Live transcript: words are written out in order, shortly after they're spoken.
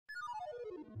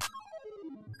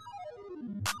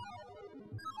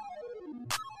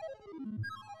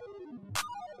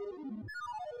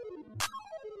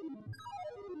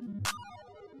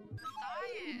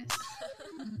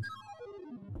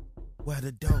where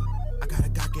the dope. I got a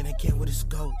Glock in a can with a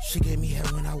scope. She gave me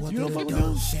head when I walked in the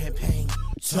door. Champagne,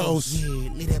 toast.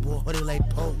 Yeah, leave that boy hoodie like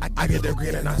Pope. I get the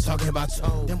grit and I'm talking about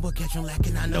toe. Them boy catch him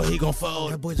lacking, I know he gon'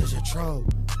 fold. That boy just a troll.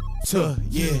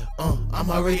 I'm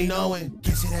already knowing.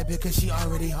 Can't say that bitch cause she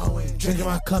already hoeing. Drinking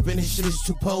my cup and this shit is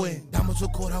too potent. Diamond too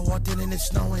cold, I walked in and it's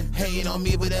snowing. Hating on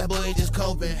me, but that boy just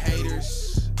coping.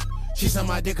 Haters. She suck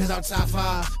my dick cause I'm top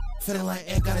 5. Feeling like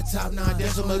ain't got a top 9.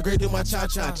 Dancing my great do my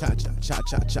cha-cha.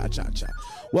 Cha-cha.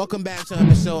 Welcome back to an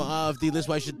episode of the List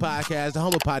Why You Shit podcast, the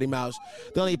home of Potty Mouse,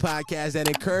 the only podcast that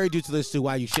encourage you to listen to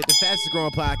Why You Shit, the fastest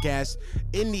growing podcast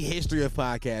in the history of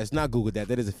podcasts. Not Google that.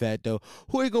 That is a fact, though.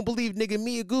 Who ain't gonna believe, nigga,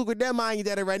 me or Google that? Mind you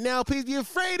that right now. Please be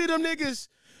afraid of them niggas.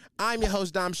 I'm your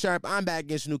host, Dom Sharp. I'm back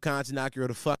against new content. Knock you over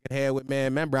the fucking head with,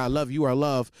 man. Remember, I love you. I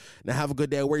love. Now have a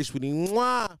good day at work, sweetie.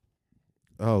 Mwah.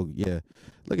 Oh, yeah.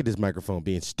 Look at this microphone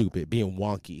being stupid, being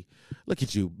wonky. Look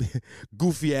at you.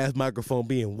 Goofy-ass microphone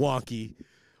being wonky.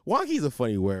 Wonky is a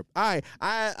funny word. All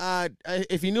right.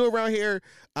 If you're new around here,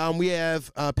 we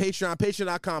have Patreon,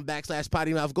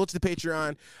 patreon.com/pottymouth. Go to the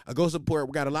Patreon. Go support.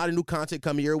 We got a lot of new content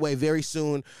coming your way very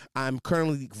soon. I'm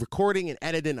currently recording and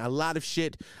editing a lot of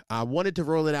shit. I wanted to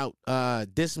roll it out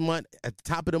this month, at the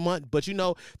top of the month, but you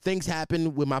know, things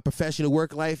happen with my professional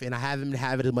work life, and I haven't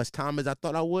had as much time as I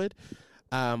thought I would.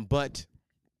 But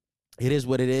it is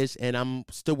what it is, and I'm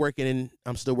still working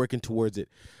towards it.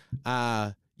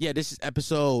 Yeah, this is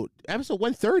episode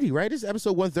 130, right? This is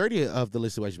episode 130 of the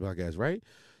List Why You Shit podcast, right?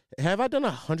 Have I done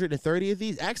 130 of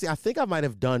these? Actually, I think I might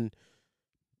have done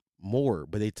more,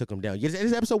 but they took them down. Yeah, this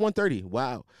is episode 130.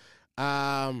 Wow.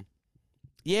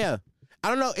 Yeah. I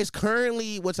don't know. It's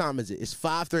currently, what time is it? It's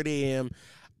 5:30 a.m.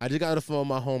 I just got on the phone with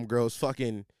my homegirls.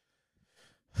 Fucking,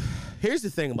 here's the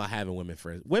thing about having women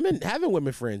friends. Having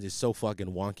women friends is so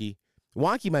fucking wonky.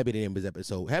 Wonky might be the name of this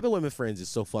episode. Having women friends is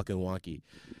so fucking wonky.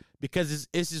 Because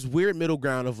it's this weird middle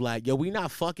ground of like, yo, we not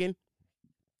fucking,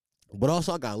 but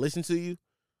also I gotta listen to you,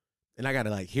 and I gotta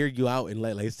like hear you out and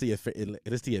listen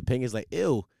to your opinions. Like,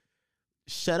 ew,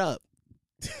 shut up.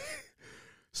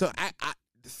 So I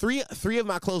three of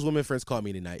my close women friends called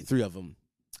me tonight. 3 of them.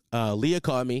 Leah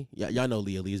called me. Y'all know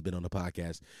Leah. Leah's been on the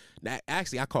podcast. Now,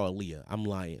 actually, I call her Leah. I'm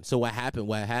lying. So what happened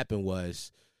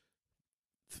was,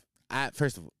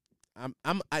 first of all,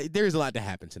 there's a lot to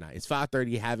happen tonight. It's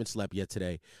 5:30. Haven't slept yet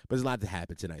today, but there's a lot to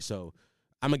happen tonight. So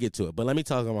I'm gonna get to it. But let me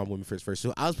talk about my women first.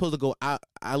 So I was supposed to go. I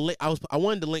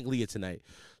wanted to link Leah tonight.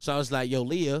 So I was like, "Yo,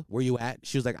 Leah, where you at?"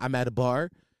 She was like, "I'm at a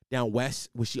bar down west."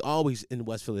 Well, she always in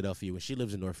West Philadelphia when she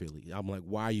lives in North Philly. I'm like,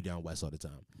 "Why are you down west all the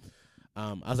time?"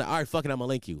 I was like, "All right, fuck it, I'm gonna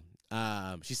link you."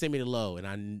 She sent me the low,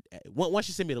 and once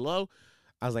she sent me the low,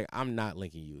 I was like, "I'm not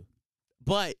linking you,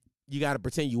 but you gotta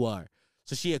pretend you are."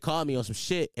 So she had called me on some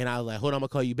shit, and I was like, hold on, I'm going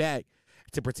to call you back,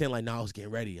 to pretend like, no, I was getting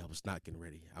ready. I was not getting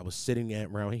ready. I was sitting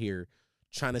around here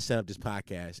trying to set up this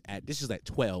podcast. This is like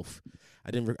 12.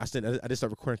 I didn't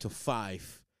start recording until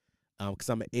 5 because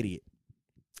I'm an idiot.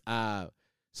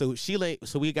 So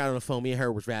we got on the phone. Me and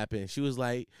her was rapping. She was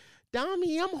like,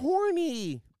 Dommy, I'm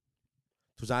horny.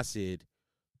 So I said,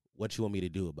 what you want me to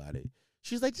do about it?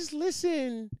 She's like, just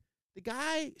listen. The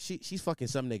guy, she's fucking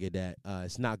some nigga that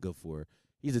it's not good for her.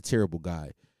 He's a terrible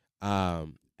guy.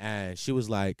 And she was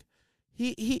like,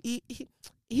 he's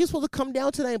supposed to come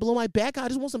down tonight and blow my back out. I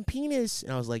just want some penis.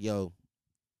 And I was like, yo,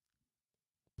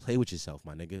 play with yourself,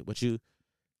 my nigga. What you,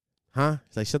 huh?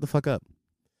 He's like, shut the fuck up.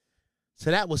 So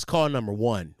that was call number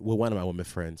 1 with one of my women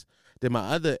friends. Then my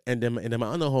other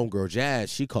homegirl,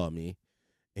 Jazz, she called me.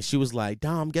 And she was like,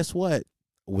 Dom, guess what?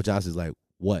 Which I was like,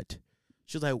 what?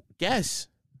 She was like, guess.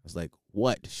 I was like,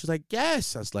 what? She was like,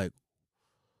 guess. I was like,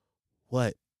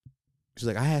 what? She's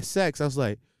like, I had sex. I was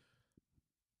like,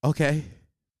 okay.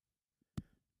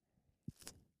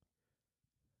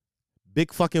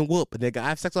 Big fucking whoop, nigga. I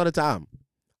have sex all the time.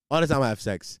 All the time I have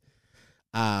sex.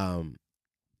 I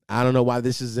don't know why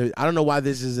this is. I don't know why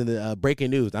this is in the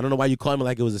breaking news. I don't know why you called me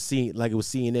like it was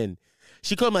CNN.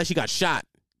 She called me like she got shot.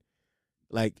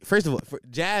 Like, first of all,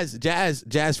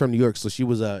 Jazz from New York, so she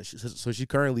was so she's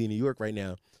currently in New York right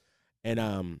now,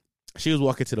 and she was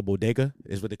walking to the bodega,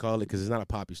 is what they call it, because it's not a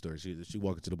poppy store. She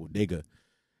walking to the bodega,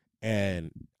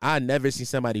 and I never seen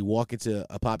somebody walk into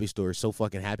a poppy store so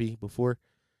fucking happy before.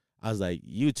 I was like,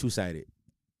 you two-sided.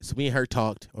 So me and her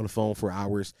talked on the phone for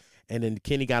hours, and then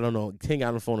Kenny got on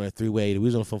the phone on a 3-way. We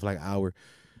was on the phone for like an hour.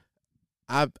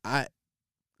 My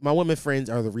women friends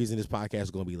are the reason this podcast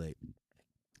is gonna be late.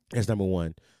 That's number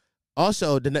 1.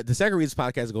 Also, the second reason this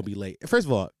podcast is gonna be late. First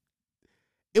of all,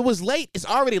 it was late. It's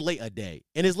already late a day.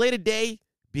 And it's late a day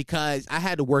because I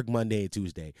had to work Monday and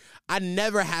Tuesday. I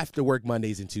never have to work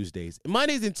Mondays and Tuesdays.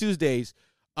 Mondays and Tuesdays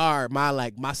are my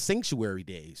sanctuary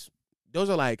days. Those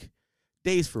are like,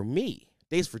 Days for me.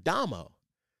 Days for Damo.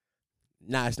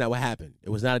 Nah, it's not what happened. It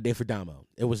was not a day for Damo.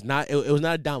 It was not. It was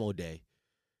not a Damo day.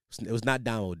 It was not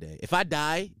Damo day. If I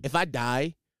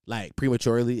die like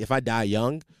prematurely, if I die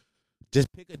young,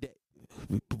 just pick a day.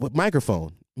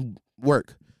 Microphone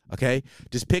work. Okay,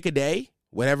 just pick a day.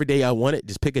 Whatever day I want it,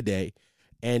 just pick a day,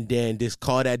 and then just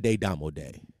call that day Damo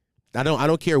day. I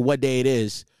don't care what day it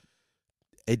is.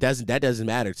 That doesn't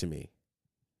matter to me.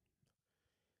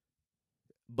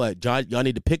 But y'all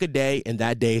need to pick a day, and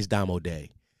that day is Damo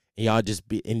day. And y'all just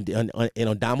be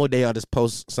on Damo day, I'll just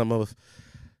post some of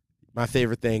my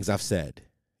favorite things I've said.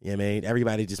 You know what I mean?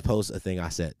 Everybody just posts a thing I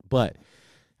said. But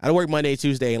I don't work Monday,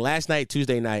 Tuesday, and last night,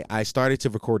 Tuesday night, I started to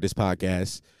record this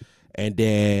podcast, and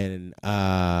then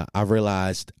I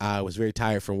realized I was very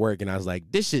tired from work, and I was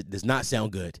like, this shit does not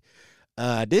sound good.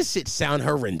 This shit sound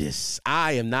horrendous.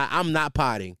 I'm not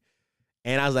potting.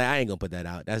 And I was like, I ain't gonna put that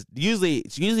out. It's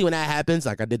usually when that happens,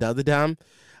 like I did the other time,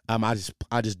 I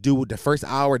just do the first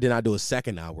hour, then I do a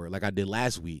second hour, like I did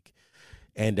last week.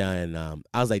 And then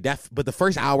I was like that, but the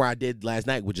first hour I did last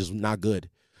night, which is not good.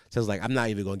 So I was like, I'm not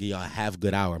even gonna give y'all a half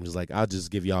good hour. I'm just like, I'll just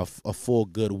give y'all a full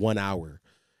good 1 hour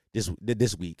this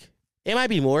week. It might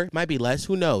be more, it might be less,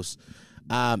 who knows?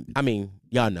 I mean,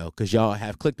 y'all know because y'all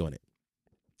have clicked on it.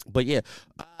 But yeah,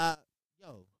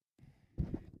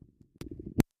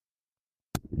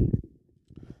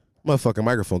 motherfucking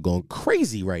microphone going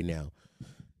crazy right now.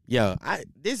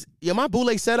 My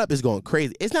bootleg setup is going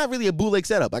crazy. It's not really a bootleg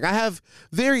setup. Like I have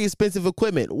very expensive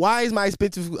equipment. Why is my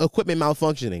expensive equipment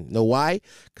malfunctioning? Know why?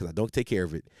 Because I don't take care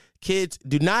of it. Kids,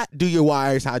 do not do your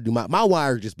wires how I do my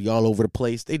wires just be all over the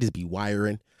place. They just be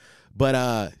wiring. But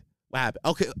what happened?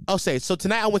 Okay, I'll say so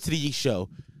tonight I went to the Yeet show.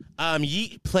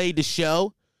 Yeet played the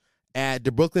show at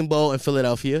the Brooklyn Bowl in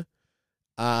Philadelphia.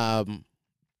 It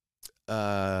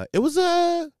was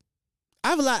I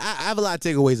have a lot of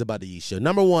takeaways about the Yeet show.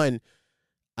 Number one,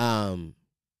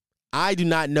 I do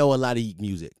not know a lot of Yeet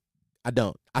music. I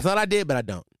don't. I thought I did, but I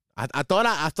don't. I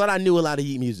thought I knew a lot of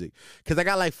Yeet music because I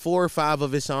got like 4 or 5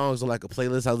 of his songs on like a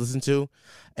playlist I listen to,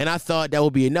 and I thought that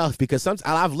would be enough because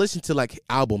I've listened to like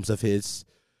albums of his.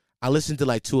 I listened to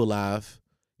like 2 Alive,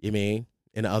 you mean,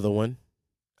 and the other one,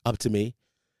 Up to Me.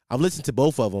 I've listened to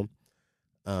both of them.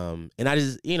 And I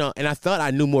just, and I thought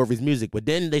I knew more of his music, but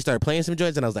then they started playing some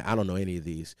joints and I was like, I don't know any of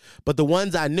these. But the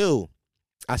ones I knew,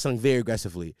 I sung very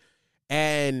aggressively.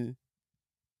 And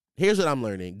here's what I'm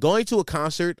learning. Going to a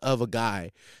concert of a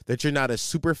guy that you're not a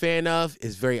super fan of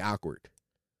is very awkward.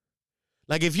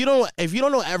 Like if you don't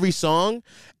know every song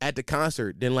at the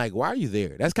concert, then like, why are you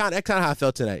there? That's kind of how I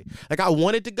felt tonight. Like I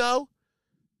wanted to go,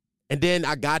 and then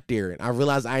I got there and I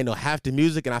realized I didn't know half the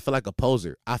music, and I feel like a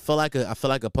poser. I feel like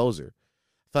a poser.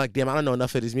 I feel like, damn, I don't know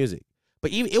enough of this music.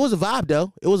 But even, it was a vibe,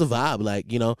 though. It was a vibe. Like,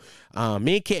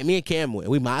 me and Cam went.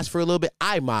 We moshed for a little bit.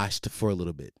 I moshed for a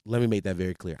little bit. Let me make that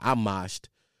very clear. I moshed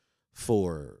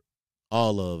for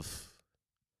all of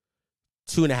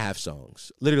 2.5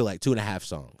 songs. Literally like 2.5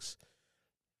 songs.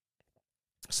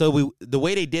 So the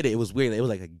way they did it, it was weird. It was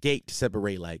like a gate to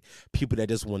separate like people that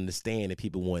just wanted to stand and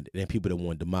people that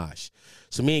wanted to mosh.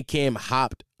 So me and Cam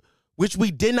hopped, which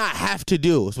we did not have to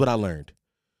do, is what I learned.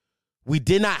 We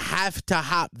did not have to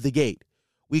hop the gate.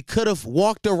 We could have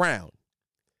walked around,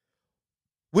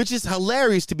 which is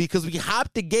hilarious to me because we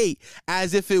hopped the gate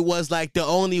as if it was like the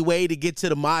only way to get to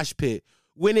the mosh pit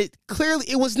when it clearly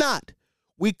it was not.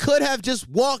 We could have just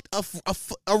walked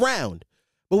around,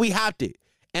 but we hopped it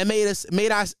and made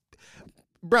us,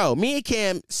 bro, me and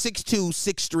Cam, 6'2",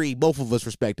 6'3", both of us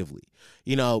respectively.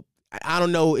 I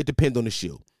don't know. It depends on the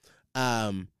shoe.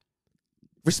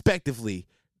 Respectively.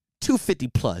 250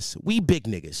 plus. We big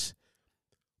niggas.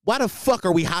 Why the fuck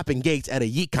are we hopping gates at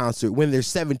a Yeet concert when there's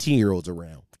 17-year-olds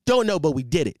around? Don't know, but we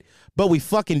did it. But we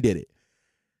fucking did it.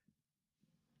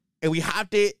 And we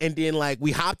hopped it, and then like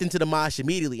we hopped into the mosh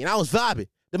immediately, and I was vibing.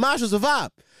 The mosh was a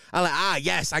vibe. I'm like,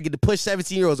 yes, I get to push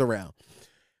 17-year-olds around.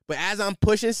 But as I'm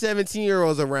pushing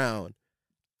 17-year-olds around,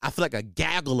 I feel like a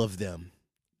gaggle of them.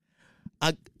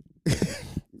 A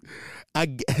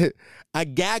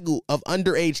gaggle of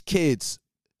underage kids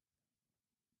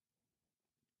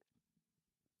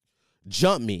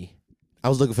jump me. I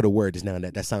was looking for the word just now.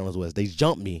 That silence was. They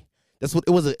jumped me. That's what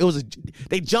it was.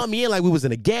 They jumped me in like we was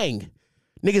in a gang.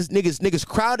 Niggas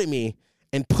crowded me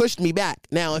and pushed me back.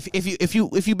 Now,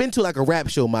 if you've been to like a rap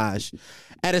show, Maj,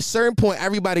 at a certain point,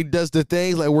 everybody does the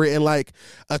things like we're in like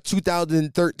a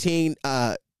 2013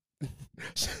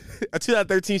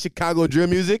 Chicago drill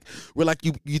music where like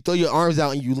you throw your arms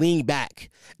out and you lean back.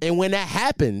 And when that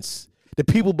happens, the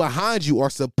people behind you are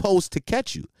supposed to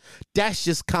catch you. That's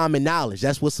just common knowledge.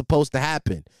 That's what's supposed to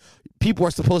happen. People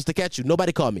are supposed to catch you.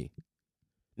 Nobody caught me.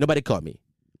 Nobody caught me.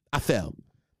 I fell.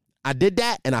 I did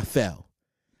that and I fell.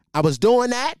 I was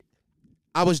doing that.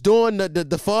 I was doing the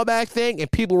fallback thing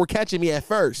and people were catching me at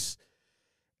first.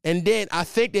 And then I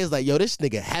think there's like, yo, this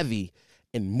nigga heavy,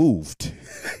 and moved.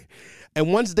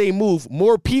 And once they moved,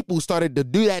 more people started to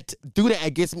do that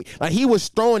against me. Like, he was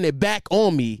throwing it back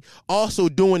on me, also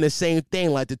doing the same thing,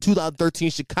 like the 2013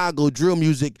 Chicago drill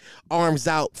music arms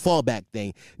out fallback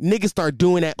thing. Niggas start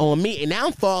doing that on me, and now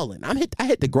I'm falling. I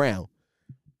hit the ground,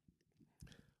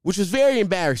 which was very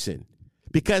embarrassing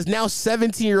because now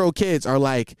 17-year-old kids are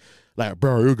like,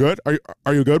 bro, are you good?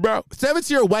 Are you good, bro?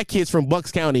 17-year-old white kids from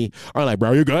Bucks County are like, bro,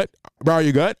 are you good? Bro, are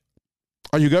you good?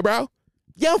 Are you good, bro?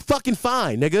 Yeah, I'm fucking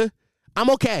fine, nigga. I'm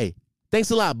okay.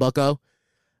 Thanks a lot, bucko.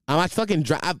 I fucking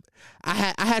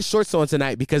I had shorts on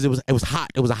tonight because it was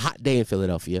hot. It was a hot day in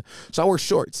Philadelphia, so I wore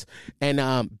shorts. And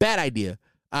bad idea.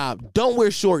 Don't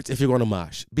wear shorts if you're going to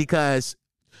mosh because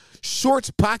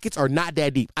shorts pockets are not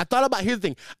that deep. Here's the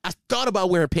thing. I thought about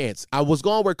wearing pants. I was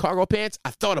going to wear cargo pants. I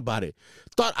thought about it.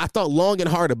 I thought long and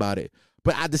hard about it,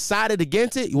 but I decided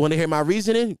against it. You want to hear my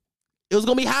reasoning? It was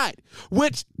going to be hot,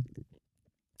 which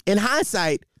in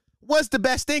hindsight was the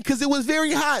best thing because it was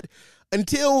very hot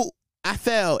until I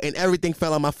fell and everything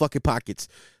fell out my fucking pockets.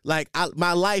 Like,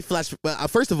 my life flashed.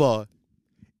 First of all,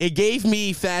 it gave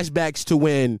me flashbacks to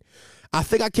when I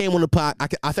think I came on the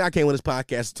I think I came on this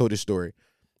podcast and told this story.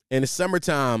 In the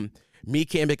summertime, me,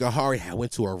 Cam, and Kahari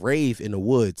went to a rave in the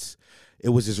woods. It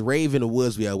was this rave in the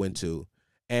woods we all went to.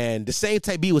 And the same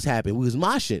type B was happening. We was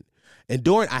moshing. And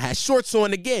I had shorts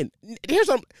on again.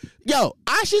 Yo,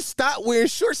 I should stop wearing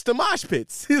shorts to mosh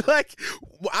pits. Like,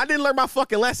 I didn't learn my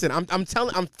fucking lesson. I'm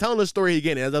telling the story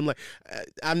again. As I'm like,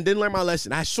 I didn't learn my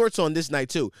lesson. I had shorts on this night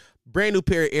too. Brand new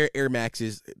pair of Air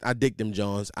Maxes. I dig them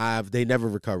Jones. They never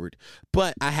recovered.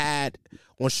 But I had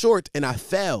on shorts and I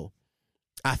fell.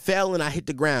 I fell and I hit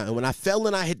the ground. And when I fell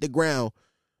and I hit the ground,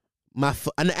 I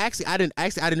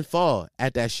didn't fall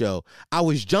at that show. I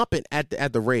was jumping at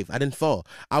the rave. I didn't fall.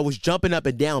 I was jumping up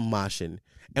and down moshing.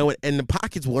 And the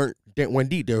pockets weren't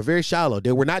deep. They were very shallow.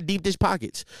 They were not deep dish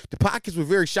pockets. The pockets were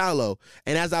very shallow.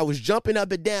 And as I was jumping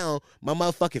up and down, my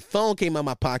motherfucking phone came out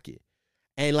my pocket.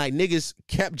 And like niggas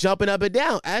kept jumping up and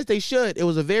down as they should. It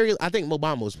was I think Mo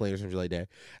Bamba was playing or something like that.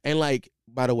 And like,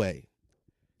 by the way,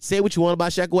 say what you want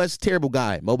about Shaq West, terrible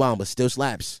guy. Mo Bamba still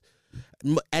slaps.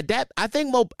 At that, I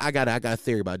think I got a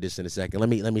theory about this in a second. Let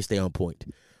me stay on point.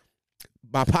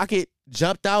 My pocket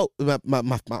jumped out. My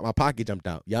pocket jumped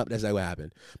out. Yup, that's what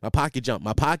happened. My pocket jumped.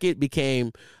 My pocket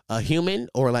became a human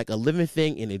or like a living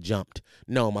thing, and it jumped.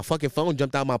 No, my fucking phone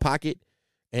jumped out my pocket,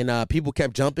 and people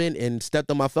kept jumping and stepped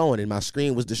on my phone, and my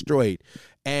screen was destroyed.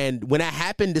 And when that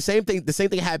happened, the same thing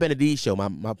happened at the show.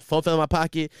 My phone fell in my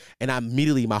pocket, and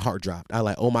immediately my heart dropped. I was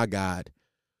like, oh my God,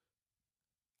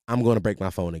 I'm going to break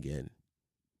my phone again.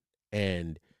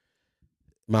 And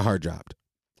my heart dropped.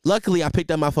 Luckily, I picked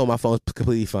up my phone. My phone's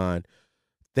completely fine.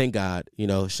 Thank God. You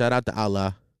know, shout out to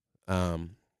Allah.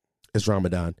 It's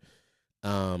Ramadan.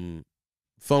 Phone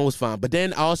was fine. But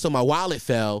then also my wallet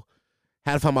fell.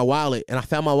 Had to find my wallet. And I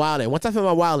found my wallet. And once I found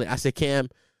my wallet, I said, Cam,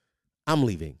 I'm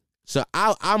leaving. So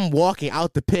I'm walking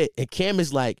out the pit. And Cam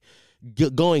is like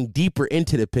going deeper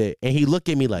into the pit. And he looked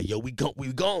at me like, yo, we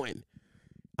going.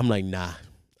 I'm like, nah,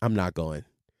 I'm not going.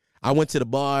 I went to the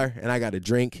bar and I got a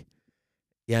drink.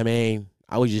 Yeah, I mean,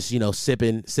 I was just,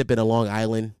 sipping a Long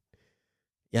Island.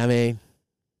 Yeah, I mean,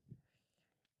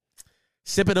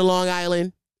 sipping a Long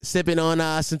Island, sipping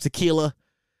on some tequila,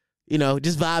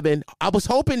 just vibing. I was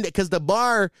hoping that because the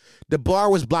bar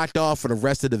was blocked off for the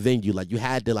rest of the venue. Like, you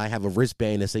had to have a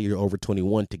wristband that say you're over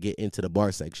 21 to get into the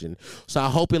bar section. So I'm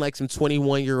hoping some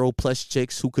 21-year-old plus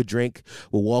chicks who could drink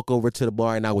would walk over to the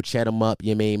bar and I would chat them up.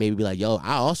 You know what I mean? Maybe be like, yo,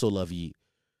 I also love you.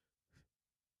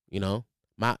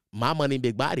 My money,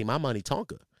 big body, my money,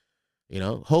 Tonka.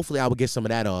 Hopefully I would get some of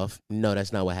that off. No,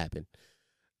 that's not what happened.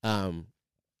 And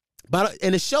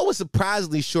the show was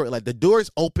surprisingly short. Like, the doors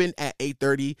opened at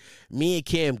 8:30. Me and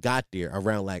Cam got there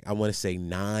around I want to say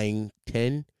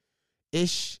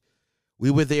 9:10-ish.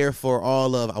 We were there for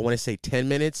all of, I want to say 10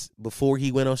 minutes before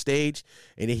he went on stage.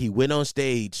 And then he went on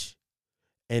stage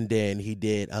and then he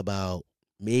did about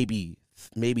maybe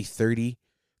 30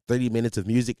 minutes of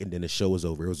music, and then the show was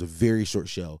over. It was a very short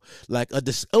show.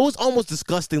 It was almost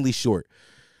disgustingly short.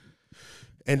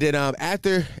 And then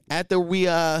after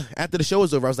the show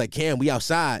was over, I was like, Cam, we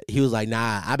outside. He was like,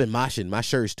 nah, I've been moshing. My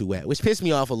shirt's too wet, which pissed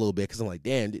me off a little bit because I'm like,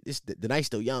 damn, the night's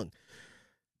still young.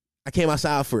 I came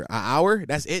outside for an hour.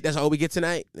 That's it. That's all we get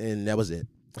tonight, and that was it.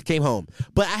 I came home,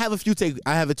 but I have a few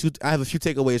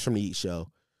takeaways from the Yeet show.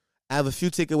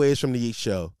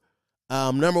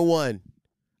 Number one,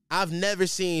 I've never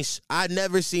seen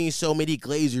so many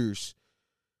Glazers,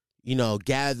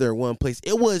 gather in one place.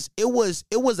 It was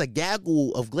a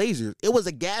gaggle of Glazers. It was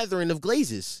a gathering of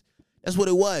Glazes. That's what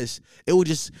it was. It was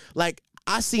just like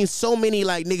I seen so many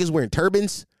like niggas wearing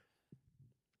turbans.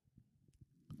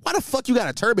 Why the fuck you got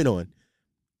a turban on?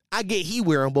 I get he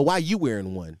wearing, but why you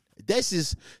wearing one? This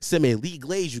is some elite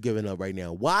glaze you giving up right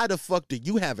now. Why the fuck do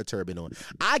you have a turban on?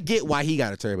 I get why he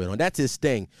got a turban on. That's his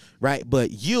thing, right?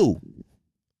 But you,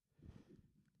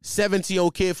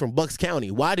 17-year-old kid from Bucks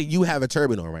County, why do you have a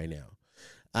turban on right now?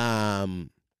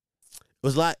 It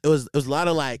was a lot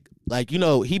of like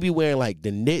he be wearing like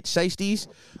the knit shiesties,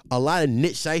 a lot of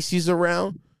knit shiesties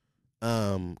around.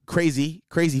 Crazy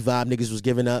vibe niggas was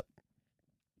giving up.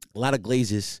 A lot of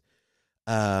glazes.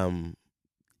 And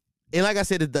like I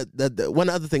said, the one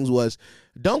of the other things was,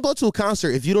 don't go to a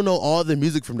concert if you don't know all the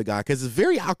music from the guy, because it's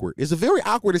very awkward. It's a very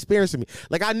awkward experience for me.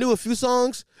 Like, I knew a few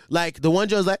songs, like the one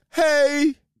Joe was like,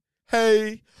 hey,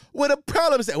 what a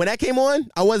problem is that? When that came on,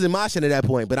 I wasn't moshing at that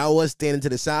point, but I was standing to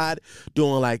the side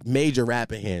doing like major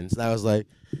rapping hands. I was like,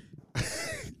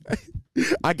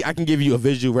 I can give you a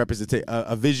visual representation,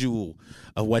 a visual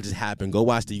of what just happened. Go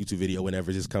watch the YouTube video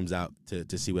whenever this comes out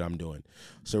to see what I'm doing.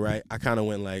 So, right, I kind of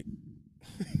went like,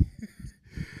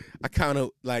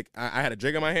 I had a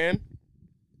drink in my hand,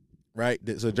 right?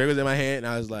 So the drink was in my hand, and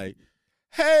I was like,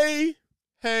 hey,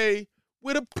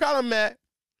 where the problem at?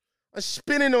 I'm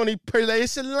spinning on the place,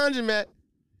 it's a laundromat.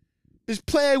 It's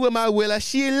playing with my will,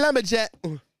 she a lumberjack.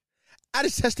 I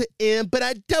just touched the M, but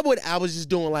I doubled it. I was just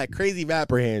doing like crazy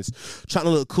rapper hands, trying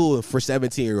to look cool for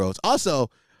 17-year-olds. Also,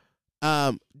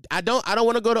 I don't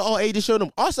want to go to all ages show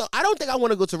them. Also, I don't think I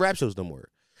want to go to rap shows no more.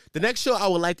 The next show I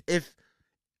would like, if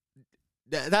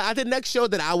the next show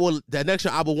I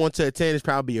would want to attend is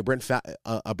probably a Brent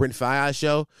Faiyaz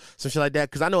show, some shit like that.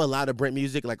 Because I know a lot of Brent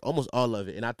music, like almost all of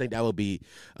it, and I think that would be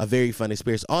a very fun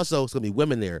experience. Also, it's gonna be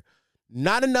women there.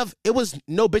 Not enough. It was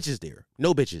no bitches there.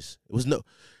 No bitches. It was no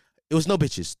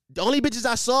bitches. The only bitches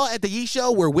I saw at the Yeet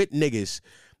show were with niggas,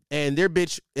 and their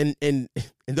bitch and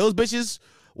those bitches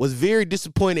was very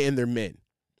disappointed in their men.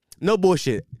 No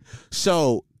bullshit.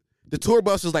 So the tour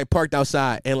bus was like parked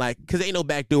outside, and like, cause ain't no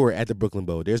back door at the Brooklyn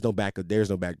Bowl. There's no back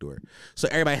door. So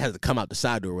everybody has to come out the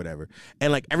side door or whatever.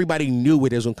 And like everybody knew where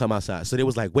they was gonna come outside. So they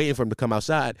was like waiting for him to come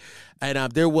outside. And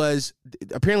there was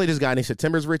apparently this guy named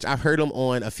September's Rich. I've heard him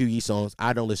on a few Yeet songs.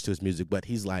 I don't listen to his music, but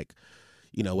he's like,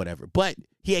 whatever. But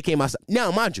he had came outside. Now,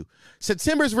 mind you,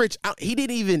 September's Rich,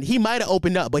 he might have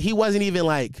opened up, but he wasn't even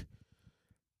like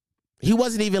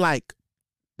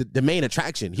the main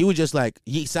attraction. He was just like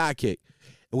Yeet sidekick.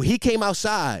 When he came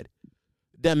outside,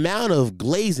 the amount of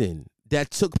glazing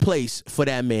that took place for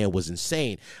that man was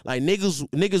insane. Like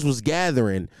niggas was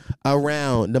gathering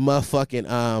around the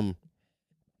motherfucking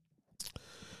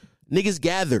niggas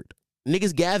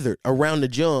gathered around the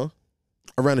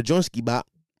joint ski bop,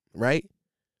 right?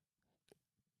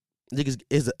 Niggas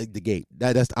is the gate.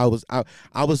 I was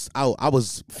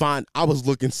fine. I was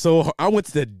looking so hard. I went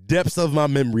to the depths of my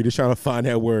memory to try to find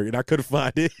that word, and I couldn't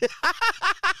find it.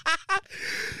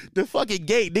 The fucking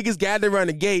gate. Niggas gathered around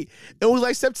the gate. It was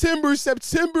like September's.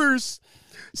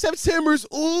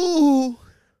 Ooh,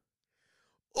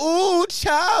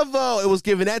 Chavo. It was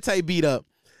giving that type beat up.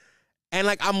 And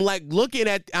like I'm looking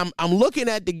at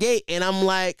the gate, and I'm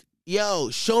like, yo,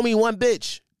 show me one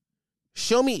bitch.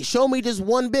 Show me just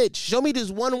one bitch. Show me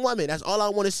just one woman. That's all I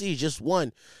want to see, just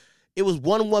one. It was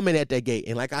one woman at that gate.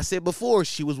 And like I said before,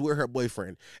 she was with her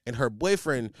boyfriend. And her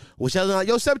boyfriend was telling her, like,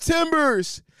 yo,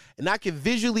 September's. And I could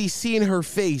visually see in her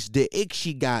face the ick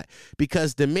she got,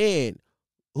 because the man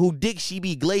who dick she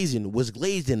be glazing was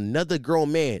glazing another girl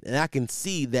man. And I can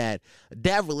see that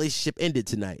relationship ended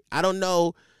tonight. I don't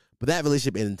know, but that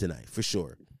relationship ended tonight for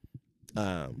sure.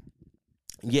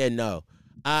 Yeah, no.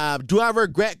 Do I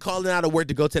regret calling out of work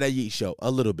to go to that Yeet show?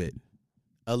 A little bit,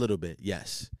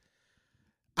 yes.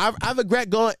 I regret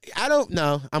going. I don't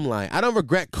know. I'm lying. I don't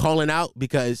regret calling out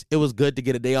because it was good to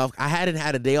get a day off. I hadn't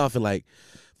had a day off in like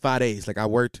 5 days. Like I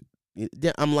worked.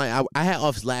 I'm like I had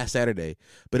off last Saturday,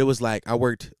 but it was like I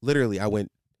worked literally. I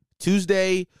went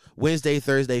Tuesday, Wednesday,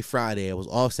 Thursday, Friday. I was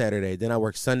off Saturday. Then I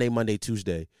worked Sunday, Monday,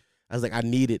 Tuesday. I was like, I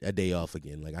needed a day off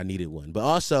again. Like, I needed one. But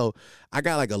also, I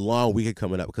got like a long weekend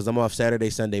coming up because I'm off Saturday,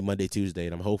 Sunday, Monday, Tuesday,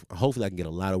 and I'm hopefully I can get a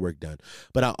lot of work done.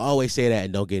 But I always say that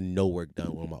and don't get no work done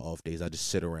on my off days. I just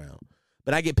sit around.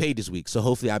 But I get paid this week, so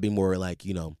hopefully I'll be more like,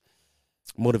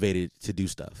 motivated to do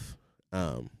stuff.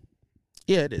 Yeah,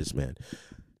 it is, man.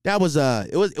 That was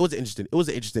it was interesting. It was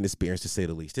an interesting experience to say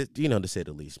the least. To say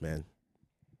the least, man.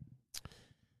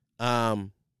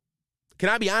 Can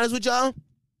I be honest with y'all?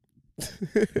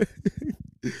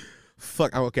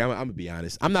 fuck. Okay, I'm gonna be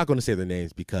honest. I'm not gonna say their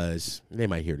names because they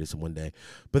might hear this one day.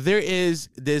 But there is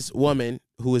this woman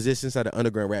who exists inside the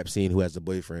underground rap scene who has a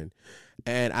boyfriend,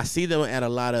 and I see them at a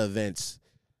lot of events.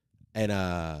 And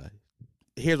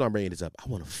here's why I'm bringing this up. I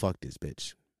want to fuck this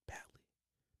bitch badly,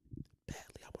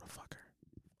 badly. I want to fuck her.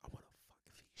 I want to fuck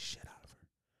the shit out of her.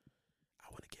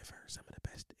 I want to give her some of the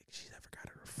best dick she's ever got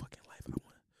in her fucking life.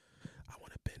 I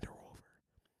want to bend her over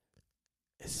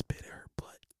and spit in her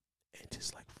butt and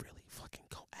just like really fucking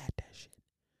go at that shit.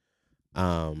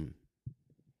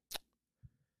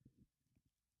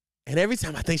 And every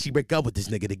time I think she break up with this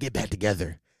nigga to get back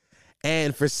together,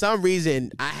 and for some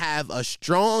reason I have a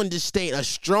strong disdain, a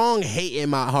strong hate in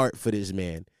my heart for this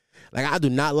man. Like, I do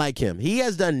not like him. He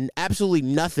has done absolutely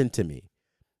nothing to me.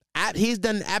 He's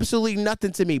done absolutely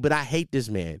nothing to me, but I hate this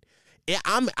man.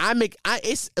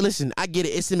 Listen, I get it.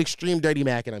 It's some extreme dirty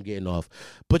Mac and I'm getting off.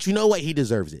 But you know what? He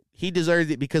deserves it. He deserves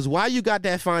it because why you got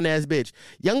that fine ass bitch?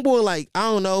 Young boy, like, I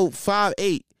don't know,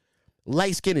 5'8",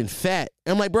 light skinned and fat.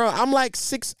 I'm like, bro, I'm like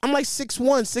 6'1", 6'2",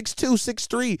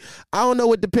 6'3". I don't know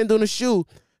what depends on the shoe.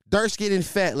 Dark skinned and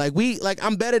fat.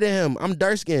 I'm better than him. I'm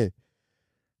dark skinned.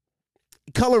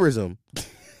 Colorism.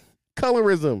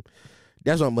 Colorism.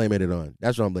 That's what I'm blaming it on.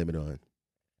 That's what I'm blaming it on.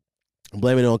 I'm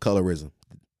blaming it on colorism.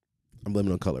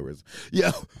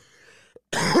 Yo.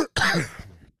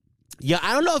 Yeah,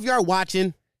 I don't know if y'all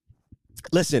watching.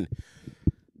 Listen,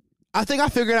 I think I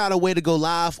figured out a way to go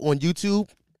live on YouTube.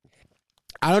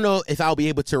 I don't know if I'll be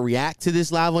able to react to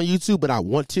this live on YouTube, but I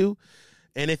want to.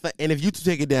 And if YouTube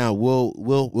take it down,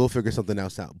 we'll figure something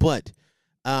else out. But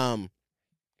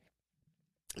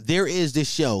there is this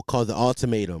show called The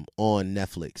Ultimatum on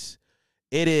Netflix.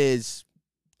 It is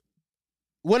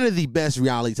one of the best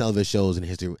reality television shows in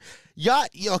history. Y'all,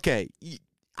 okay,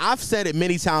 I've said it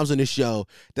many times on this show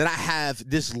that I have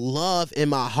this love in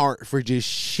my heart for just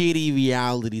shitty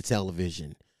reality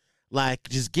television. Like,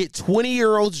 just get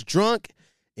 20-year-olds drunk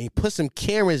and put some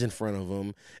cameras in front of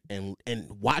them and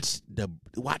watch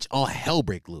all hell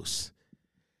break loose.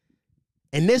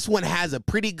 And this one has a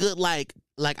pretty good like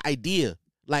idea.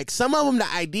 Like, some of them,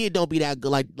 the idea don't be that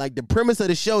good. Like the premise of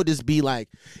the show just be like,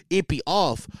 it be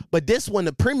off. But this one,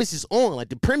 the premise is on. Like,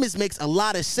 the premise makes a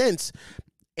lot of sense.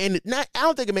 And I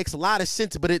don't think it makes a lot of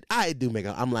sense, but it makes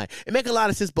a lot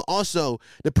of sense. But also,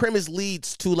 the premise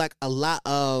leads to like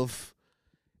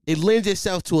it lends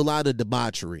itself to a lot of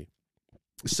debauchery.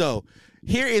 So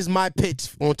here is my pitch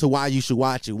onto why you should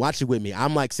watch it. Watch it with me.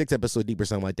 I'm like 6 episodes deep or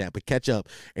something like that, but catch up,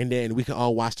 and then we can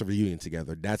all watch the reunion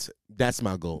together. That's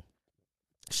my goal.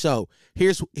 So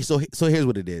here's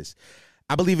what it is.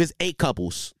 I believe it's 8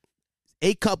 couples.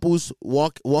 8 couples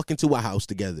walk into a house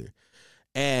together,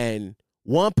 and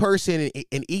one person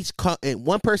in each couple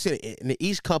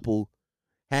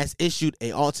has issued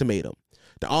an ultimatum.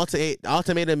 The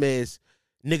ultimatum is,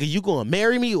 nigga, you gonna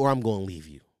marry me or I'm gonna leave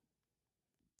you.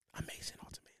 Amazing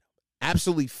ultimatum.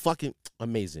 Absolutely fucking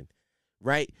amazing.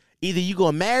 Right? Either you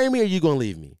gonna marry me or you gonna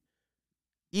leave me.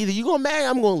 Either you gonna marry,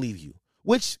 I'm gonna leave you.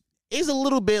 Which is a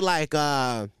little bit like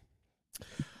that's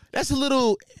a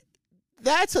little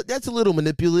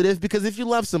manipulative, because if you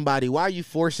love somebody, why are you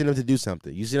forcing them to do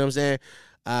something? You see what I'm saying?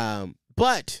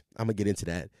 But I'm gonna get into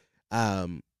that.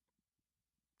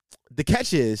 The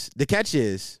catch is,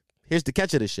 here's the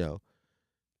catch of the show.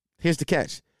 Here's the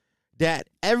catch. That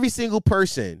every single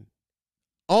person,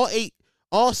 all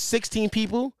 16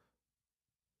 people,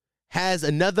 has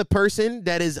another person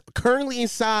that is currently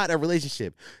inside a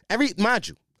relationship. Mind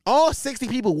you, all 60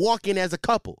 people walk in as a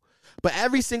couple, but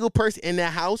every single person in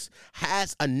that house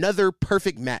has another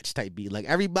perfect match type beat. Like,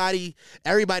 everybody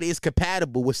is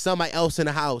compatible with somebody else in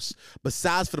the house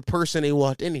besides for the person they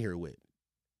walked in here with.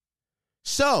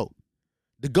 So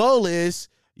the goal is,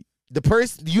 the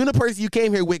person you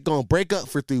came here with gonna break up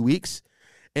for 3 weeks,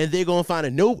 and they're gonna find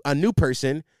a new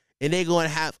person, and they're gonna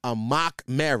have a mock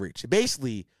marriage.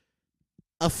 Basically,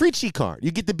 a free cheat card.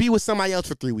 You get to be with somebody else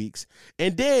for 3 weeks,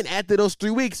 and then after those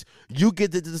 3 weeks, you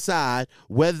get to decide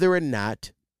whether or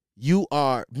not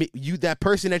that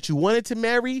person that you wanted to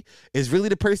marry is really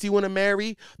the person you want to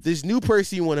marry. This new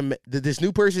person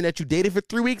that you dated for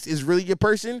 3 weeks is really your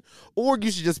person, or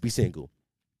you should just be single.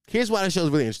 Here's why the show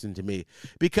is really interesting to me,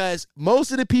 because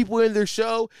most of the people in their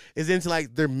show is into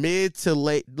like their mid to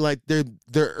late, like they're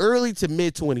early to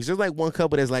mid 20s. There's like one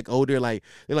couple that's like older, like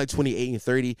they're like 28 and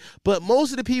 30. But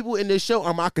most of the people in this show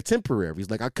are my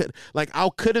contemporaries. Like I could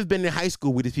have been in high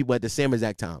school with these people at the same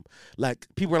exact time. Like,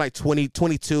 people are like 20,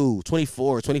 22,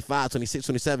 24, 25, 26,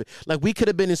 27. Like, we could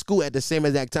have been in school at the same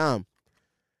exact time.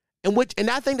 And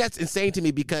I think that's insane to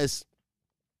me, because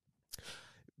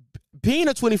being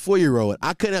a 24-year-old,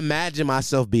 I couldn't imagine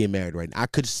myself being married right now. I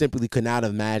could not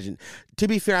imagine. To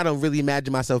be fair, I don't really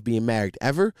imagine myself being married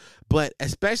ever. But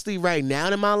especially right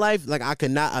now in my life, like I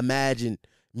could not imagine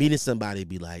meeting somebody and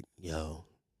be like, yo,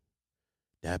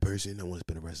 that person, I want to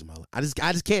spend the rest of my life. I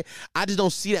just can't. I just don't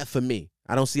see that for me.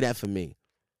 I don't see that for me.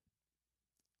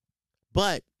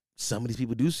 But some of these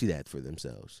people do see that for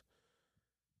themselves.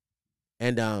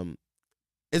 And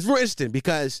it's real interesting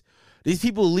because these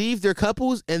people leave their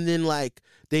couples and then like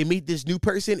they meet this new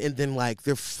person and then like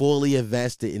they're fully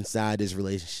invested inside this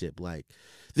relationship. Like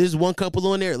there's one couple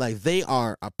on there, like they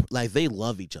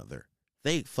love each other.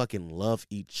 They fucking love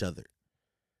each other.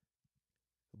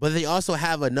 But they also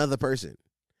have another person.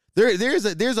 There's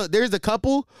a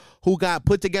couple who got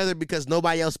put together because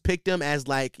nobody else picked them as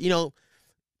like, you know,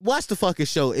 watch the fucking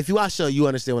show. If you watch the show, you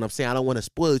understand what I'm saying. I don't want to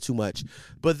spoil it too much.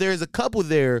 But there's a couple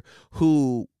there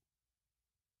who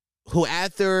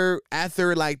after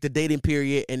like the dating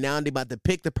period and now they're about to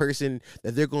pick the person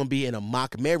that they're going to be in a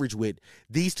mock marriage with,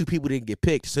 these two people didn't get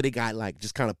picked. So they got like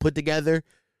just kind of put together.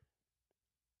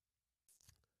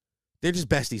 They're just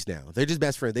besties now. They're just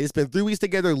best friends. They spent 3 weeks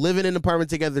together, living in an apartment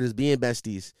together, just being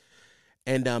besties.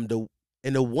 And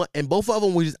both of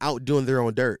them were just out doing their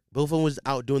own dirt. Both of them was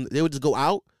out doing. They would just go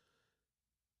out,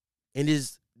 and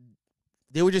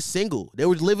they were just single. They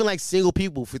were living like single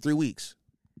people for 3 weeks.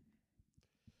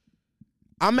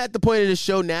 I'm at the point of the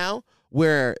show now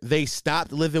where they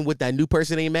stopped living with that new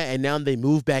person they met, and now they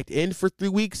moved back in for 3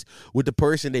 weeks with the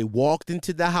person they walked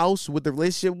into the house with the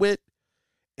relationship with.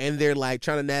 And they're like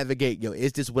trying to navigate, yo,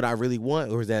 is this what I really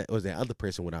want? Or is that other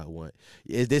person what I want?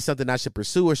 Is this something I should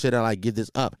pursue or should I like give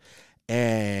this up?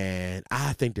 And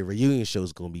I think the reunion show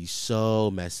is going to be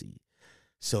so messy.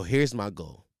 So here's my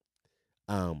goal.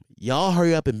 Y'all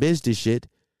hurry up and binge this shit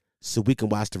so we can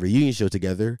watch the reunion show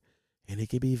together. And it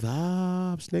can be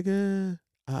vibes, nigga.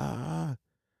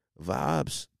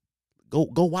 Vibes.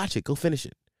 Go watch it. Go finish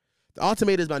it. The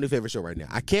Ultimatum is my new favorite show right now.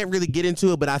 I can't really get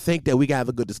into it, but I think that we can have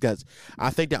a good discussion. I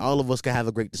think that all of us can have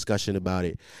a great discussion about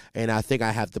it, and I think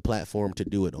I have the platform to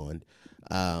do it on.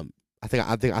 I think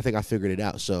I figured it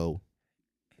out. So,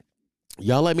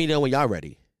 y'all let me know when y'all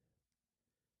ready.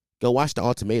 Go watch The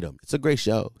Ultimatum. It's a great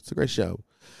show.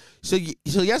 So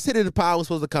yesterday the pod was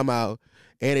supposed to come out,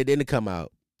 and it didn't come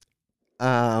out.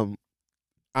 I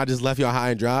just left y'all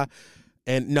high and dry.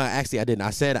 And no, actually, I didn't.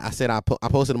 I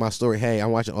posted on my story, hey,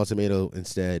 I'm watching Ultimatum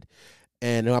instead.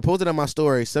 And when I posted on my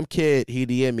story, some kid, he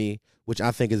DM'd me, which I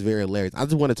think is very hilarious. I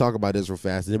just want to talk about this real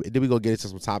fast. And then we go get into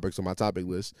some topics on my topic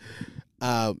list.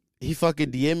 He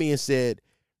fucking DM'd me and said,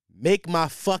 make my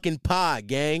fucking pod,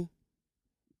 gang.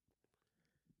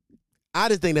 I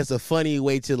just think that's a funny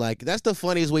way to, like, that's the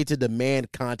funniest way to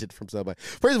demand content from somebody.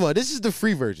 First of all, this is the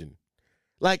free version.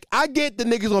 Like, I get the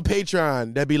niggas on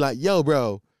Patreon that be like, yo,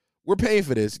 bro, we're paying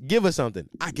for this. Give us something.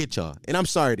 I get y'all. And I'm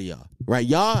sorry to y'all. Right?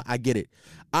 Y'all, I get it.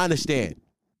 I understand.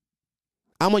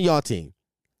 I'm on y'all team.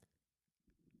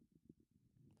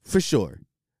 For sure.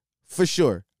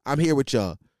 I'm here with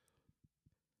y'all.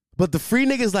 But the free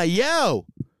niggas like, yo,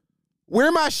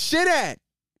 where my shit at?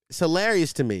 It's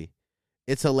hilarious to me.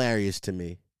 It's hilarious to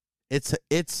me. It's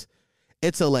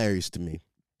hilarious to me.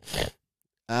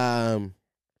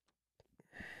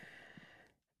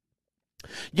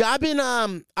 Yeah, I've been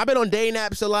on day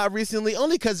naps a lot recently,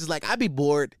 only because it's like I be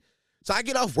bored. So I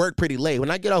get off work pretty late.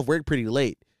 When I get off work pretty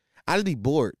late, I just be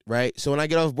bored, right? So when I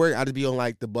get off work, I just be on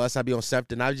like the bus, I be on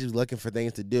Sefton, I just looking for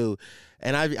things to do,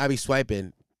 and I be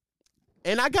swiping.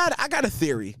 And I got a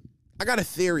theory. I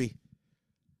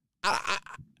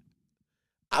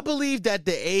believe that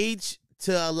the age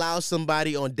to allow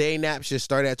somebody on day nap should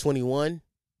start at 21.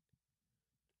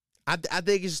 I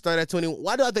think it should start at 21.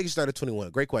 Why do I think it should start at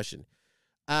 21? Great question.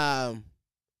 Cause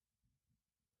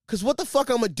what the fuck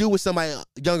I'm gonna do with somebody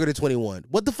younger than 21?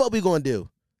 What the fuck we gonna do?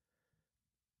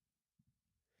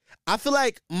 I feel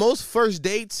like most first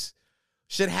dates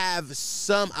should have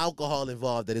some alcohol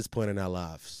involved at this point in our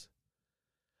lives.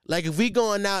 Like if we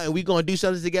going out and we gonna do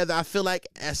something together, I feel like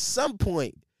at some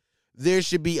point there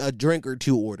should be a drink or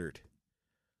two ordered.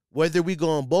 Whether we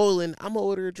going bowling, I'm gonna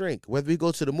order a drink. Whether we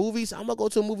go to the movies, I'm gonna go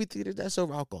to a movie theater that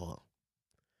serve alcohol.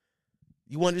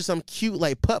 You want to do something cute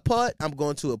like putt-putt? I'm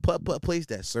going to a putt-putt place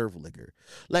that serve liquor.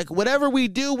 Like whatever we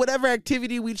do, whatever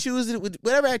activity we choose, and we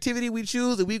going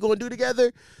to do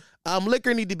together,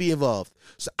 liquor need to be involved.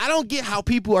 So I don't get how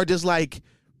people are just like,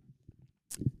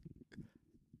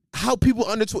 how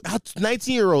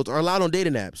 19-year-olds are allowed on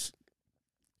dating apps.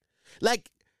 Like,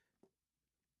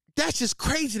 that's just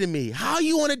crazy to me. How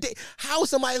you want to date? How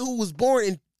somebody who was born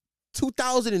in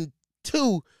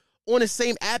 2002 on the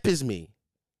same app as me?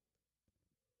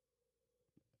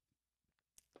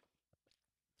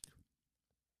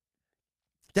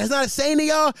 That's not a saying to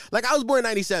y'all. Like, I was born in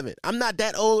 97. I'm not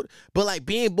that old, but like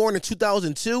being born in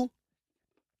 2002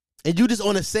 and you just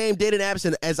on the same dating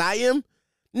apps as I am,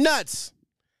 nuts.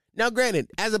 Now, granted,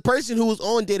 as a person who was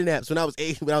on dating apps when I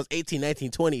was 18,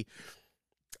 19, 20,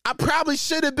 I probably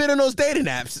should have been on those dating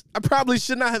apps. I probably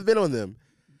should not have been on them.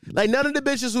 Like, none of the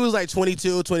bitches who was like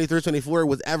 22, 23, 24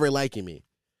 was ever liking me.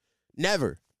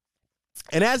 Never.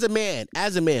 And as a man,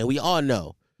 we all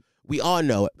know.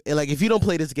 And like, if you don't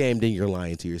play this game, then you're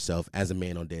lying to yourself as a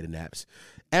man on dating apps.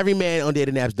 Every man on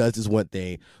dating apps does this one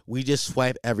thing. We just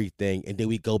swipe everything, and then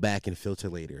we go back and filter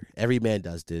later. Every man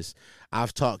does this.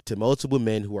 I've talked to multiple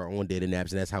men who are on dating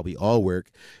apps, and that's how we all work,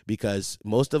 because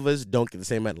most of us don't get the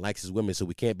same amount of likes as women, so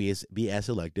we can't be as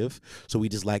selective. So we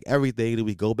just like everything, and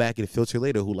we go back and filter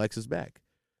later who likes us back.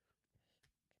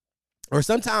 Or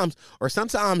sometimes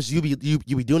you be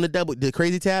doing the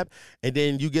crazy tap, and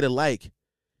then you get a like,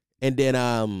 and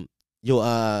then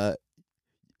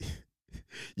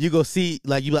you go see,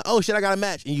 like, you like, oh shit, I got a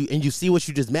match, and you see what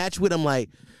you just matched with. I'm like,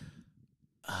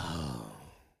 oh.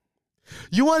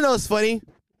 You want to know what's funny?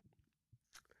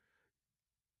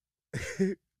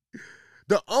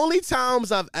 The only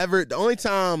times I've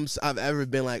ever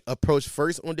been like approached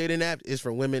first on dating apps is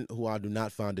from women who I do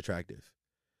not find attractive.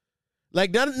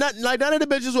 Like none of the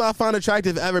bitches who I find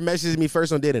attractive ever messages me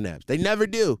first on dating apps. They never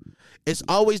do. It's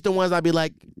always the ones I'd be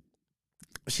like,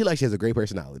 she has a great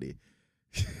personality.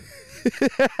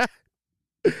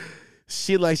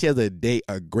 She has a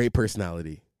great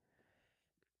personality.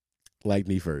 Like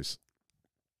me first.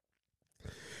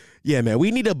 Yeah, man, we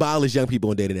need to abolish young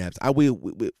people on dating apps. We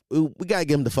gotta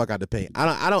get them the fuck out the paint.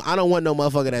 I don't want no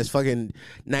motherfucker that's fucking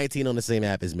 19 on the same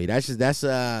app as me. That's a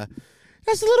little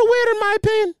weird in my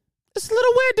opinion. It's a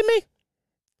little weird to me.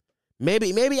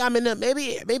 Maybe I'm in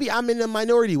the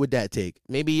minority with that take.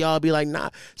 Maybe y'all be like,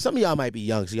 nah. Some of y'all might be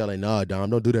young, so y'all like, nah,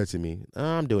 Dom, don't do that to me.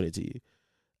 I'm doing it to you.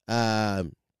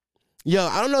 Yo,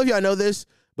 I don't know if y'all know this,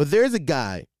 but there's a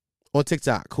guy on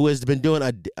TikTok who has been doing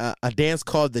a dance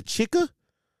called the Chica.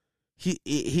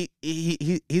 He's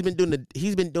been doing a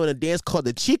dance called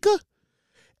the Chica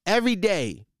every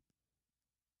day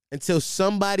until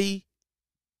somebody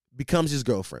becomes his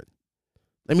girlfriend.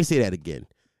 Let me say that again.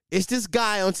 It's this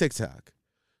guy on TikTok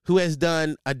who has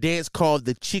done a dance called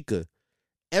the Chica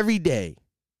every day.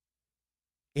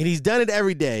 And he's done it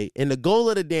every day. And the goal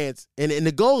of the dance, and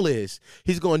the goal is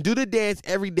he's going to do the dance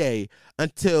every day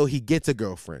until he gets a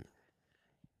girlfriend.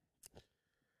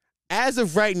 As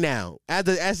of right now,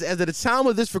 as of the time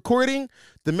of this recording,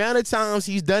 the amount of times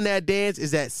he's done that dance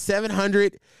is at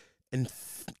 700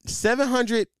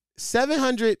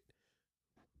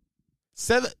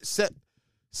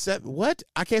 what?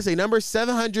 I can't say numbers.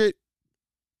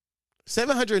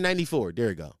 794. There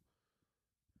you go.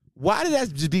 Why did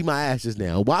that just beat my ass just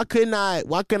now? Why couldn't I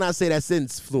say that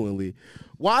sentence fluently?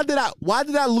 Why did I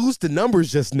lose the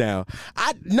numbers just now?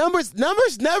 Numbers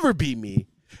never beat me.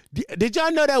 Did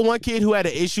y'all know that one kid who had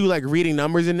an issue like reading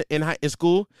numbers in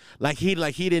school? Like he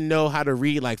didn't know how to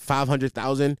read like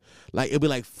 500,000. Like it'd be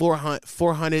like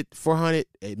 400.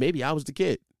 Maybe I was the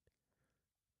kid.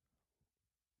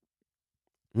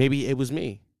 Maybe it was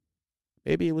me.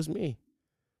 You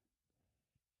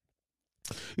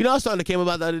know, I saw something that came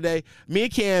about the other day. Me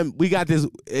and Cam, we got this.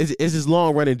 It's this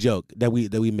long running joke that we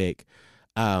make.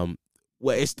 Well,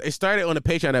 it started on a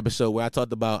Patreon episode where I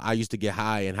talked about I used to get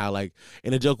high and how and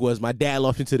the joke was my dad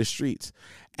lost into the streets,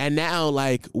 and now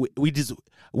we've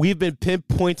been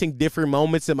pinpointing different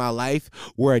moments in my life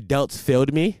where adults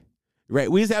failed me.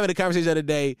 Right? We was having a conversation the other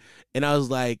day, and I was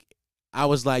like,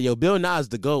 yo, Bill Nas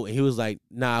the GOAT, and he was like,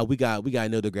 nah, we got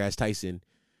Neil deGrasse Tyson.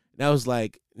 And I was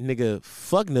like, nigga,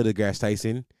 fuck Neil deGrasse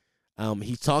Tyson.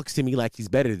 He talks to me like he's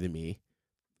better than me.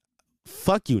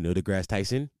 Fuck you, Neil deGrasse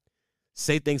Tyson.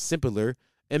 Say things simpler.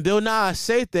 And Bill Nas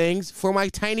say things for my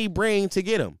tiny brain to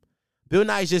get him. Bill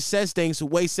Nas just says things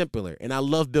way simpler, and I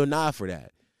love Bill Nas for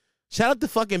that. Shout out to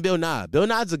fucking Bill Nas. Bill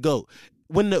Nas a GOAT.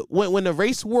 When the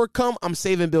race war come, I'm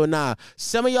saving Bill Nas.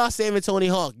 Some of y'all saving Tony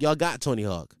Hawk. Y'all got Tony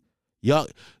Hawk. Y'all,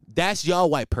 that's y'all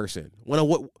white person.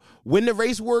 When the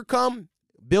race war come,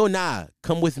 Bill Nye,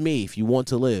 come with me if you want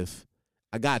to live.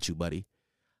 I got you, buddy.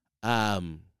 But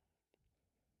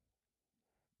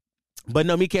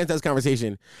no, me can't have this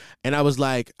conversation, and I was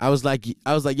like,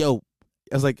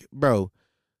 bro,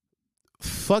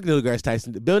 fuck Neil deGrasse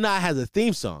Tyson. Bill Nye has a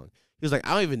theme song. He was like,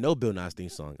 I don't even know Bill Nye's theme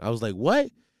song. I was like, what?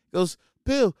 He goes,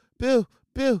 Bill Nye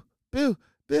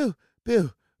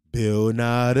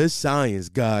the science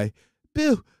guy.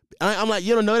 Bill. I'm like,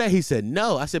 you don't know that? He said,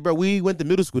 no. I said, bro, we went to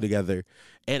middle school together,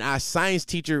 and our science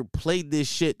teacher played this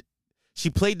shit. She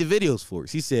played the videos for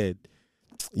us. He said,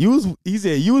 He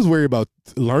said, you was worried about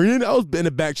learning? I was in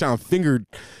the back trying to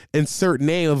insert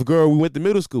name of a girl we went to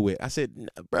middle school with. I said,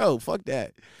 bro, fuck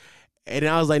that. And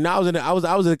then I was like, no, I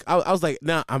was like,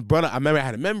 nah, brother, I remember I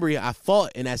had a memory. I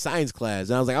fought in that science class.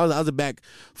 And I was like, I was in the back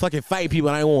fucking fighting people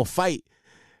and I didn't want to fight.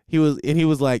 He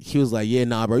was like, yeah,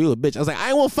 nah, bro, you a bitch. I was like, I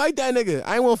ain't want to fight that nigga.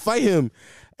 I ain't want to fight him.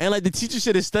 And like the teacher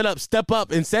should have step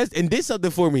up and did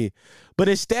something for me. But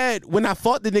instead, when I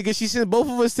fought the nigga, she sent both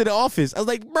of us to the office. I was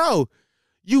like, bro,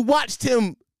 you watched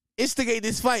him instigate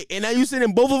this fight, and now you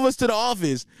sending both of us to the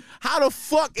office. How the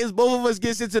fuck is both of us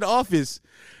getting sent to the office?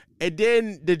 And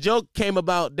then the joke came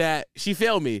about that she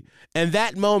failed me. And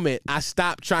that moment, I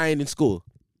stopped trying in school.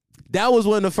 That was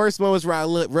one of the first moments where I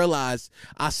realized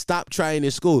I stopped trying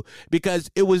in school because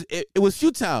it was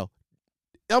futile.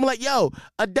 I'm like, yo,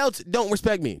 adults don't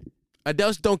respect me.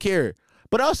 Adults don't care.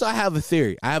 But also, I have a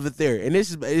theory. And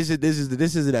this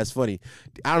isn't as funny.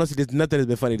 Honestly, there's nothing that's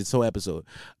been funny this whole episode.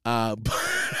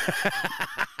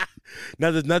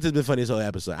 Nothing's been funny this whole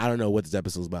episode. I don't know what this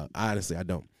episode's about. Honestly, I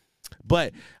don't.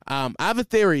 But I have a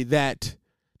theory that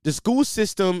the school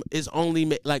system is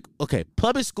only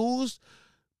public schools.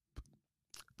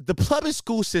 The public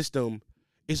school system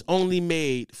is only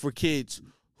made for kids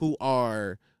who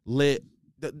are lit.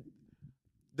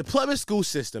 The public school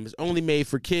system is only made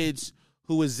for kids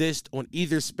who exist on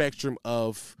either spectrum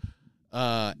of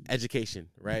education,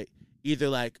 right? Either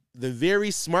like the very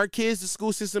smart kids the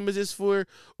school system exists for,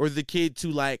 or the kids who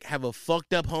like have a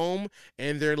fucked up home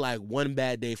and they're like one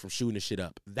bad day from shooting the shit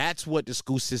up. That's what the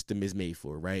school system is made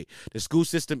for, right? The school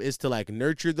system is to like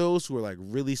nurture those who are like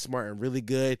really smart and really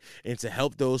good and to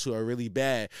help those who are really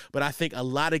bad. But I think a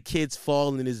lot of kids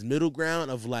fall in this middle ground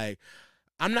of like,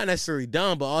 I'm not necessarily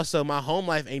dumb, but also my home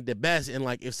life ain't the best. And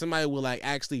like, if somebody will like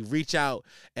actually reach out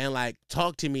and like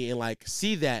talk to me and like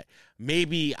see that,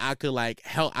 maybe I could like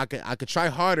help. I could try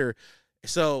harder.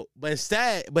 So, but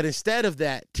instead of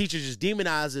that, teachers just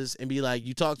demonizes and be like,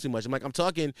 you talk too much. I'm like, I'm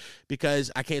talking because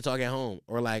I can't talk at home,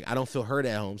 or like I don't feel heard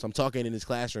at home. So I'm talking in this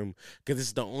classroom because this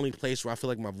is the only place where I feel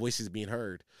like my voice is being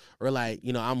heard. Or like,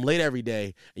 you know, I'm late every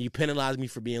day and you penalize me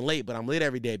for being late, but I'm late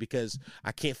every day because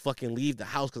I can't fucking leave the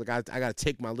house because I got to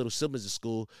take my little siblings to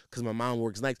school because my mom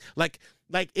works nights. Like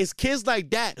it's kids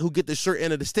like that who get the short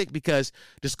end of the stick because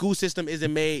the school system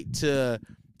isn't made to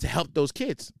help those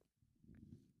kids.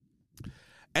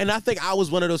 And I think I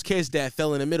was one of those kids that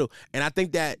fell in the middle. And I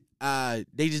think that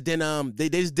they just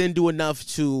didn't do enough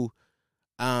to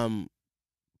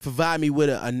provide me with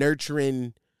a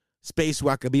nurturing space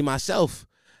where I could be myself.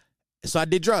 So I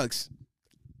did drugs.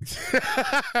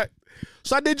 And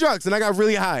I got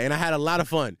really high and I had a lot of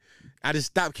fun. I just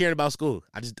stopped caring about school.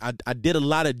 I did a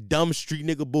lot of dumb street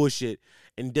nigga bullshit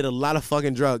and did a lot of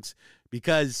fucking drugs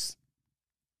because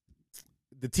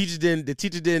the teacher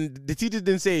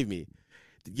didn't save me.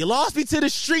 You lost me to the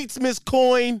streets, Miss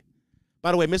Coyne.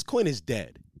 By the way, Miss Coyne is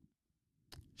dead.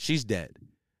 She's dead.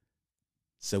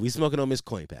 So we smoking on Miss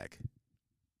Coyne Pack.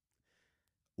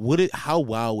 How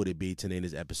wild would it be to name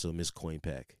this episode Miss Coyne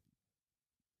Pack?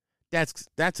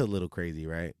 That's a little crazy,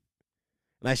 right?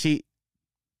 Like she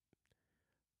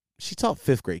taught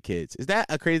 5th grade kids. Is that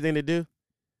a crazy thing to do?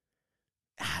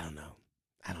 I don't know.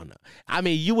 I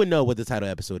mean, you would know what the title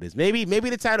episode is. Maybe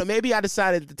I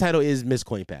decided the title is Miss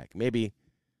Coyne Pack. Maybe.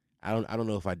 I don't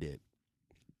know if I did.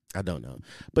 I don't know.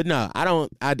 But no, I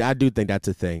don't. I do think that's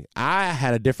a thing. I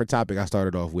had a different topic I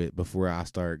started off with before I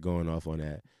started going off on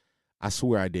that. I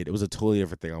swear I did. It was a totally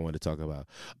different thing I wanted to talk about.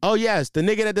 Oh, yes, the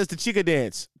nigga that does the chica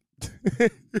dance.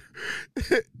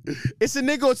 It's a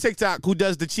nigga on TikTok who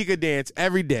does the chica dance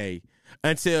every day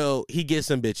until he gets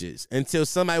some bitches, until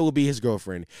somebody will be his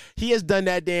girlfriend. He has done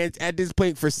that dance at this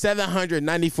point for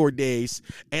 794 days,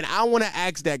 and I want to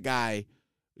ask that guy,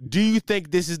 do you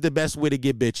think this is the best way to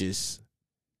get bitches?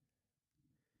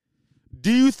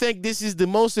 Do you think this is the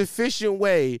most efficient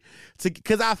way to,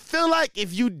 because I feel like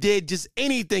if you did just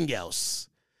anything else,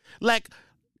 like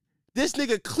this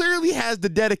nigga clearly has the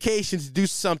dedication to do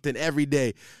something every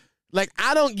day. Like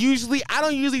I don't usually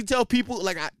tell people,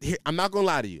 like I'm not gonna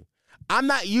lie to you. I'm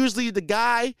not usually the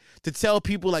guy to tell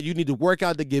people like you need to work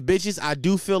out to get bitches. I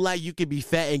do feel like you can be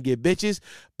fat and get bitches,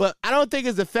 but I don't think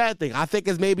it's a fat thing. I think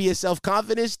it's maybe a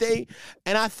self-confidence thing.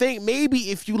 And I think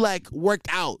maybe if you like worked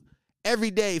out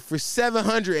every day for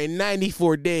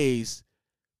 794 days,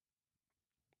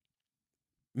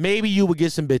 maybe you would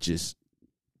get some bitches.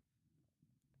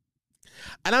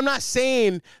 And I'm not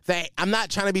saying that, I'm not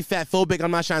trying to be fat phobic.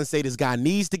 I'm not trying to say this guy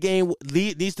needs to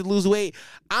lose weight.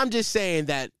 I'm just saying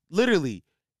that literally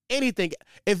anything,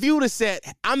 if you would have said,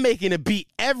 I'm making a beat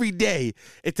every day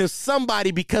until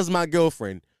somebody becomes my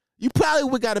girlfriend, You probably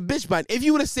would got a bitch by. If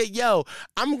you would have said, yo,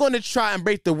 I'm going to try and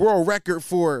break the world record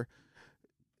for,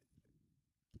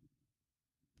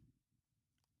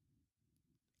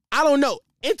 I don't know,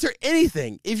 enter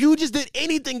anything. If you just did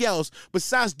anything else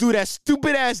besides do that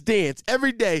stupid ass dance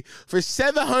every day for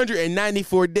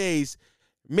 794 days,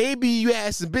 maybe you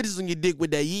had some bitches on your dick with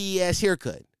that yee ass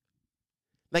haircut.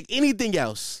 Like anything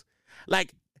else.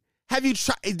 Like, have you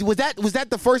tried? Was that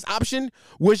the first option?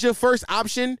 Was your first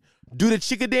option do the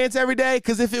chica dance every day?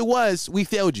 Because if it was, we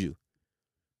failed you.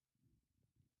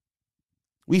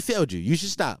 We failed you. You should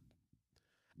stop.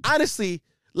 Honestly,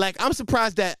 like, I'm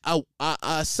surprised that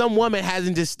some woman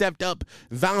hasn't just stepped up,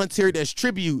 volunteered as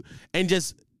tribute, and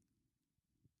just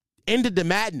ended the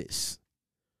madness.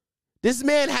 This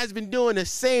man has been doing the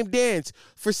same dance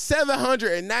for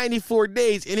 794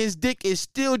 days, and his dick is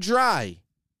still dry.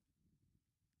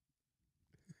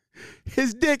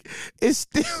 His dick is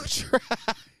still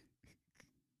dry.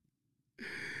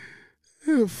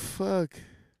 Oh, fuck.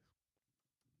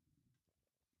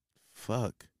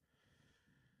 Fuck.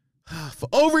 For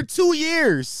over 2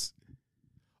 years.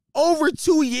 Over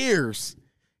 2 years.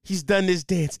 He's done this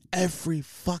dance every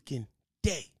fucking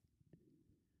day.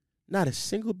 Not a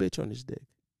single bitch on his dick.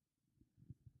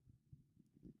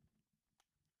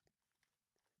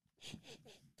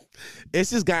 It's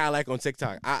this guy I like on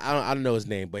TikTok. I don't know his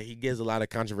name, but he gives a lot of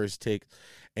controversial takes,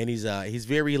 and he's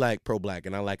very like pro-black,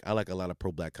 and I like a lot of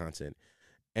pro-black content.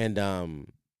 And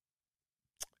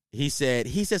he said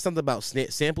something about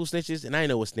sample snitches, and I didn't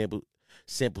know what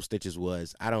sample snitches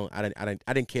was. I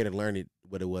didn't care to learn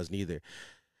what it was neither.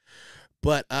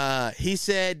 But he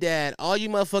said that all you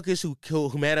motherfuckers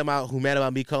who mad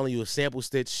about me calling you a sample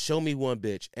stitch, show me one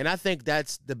bitch. And I think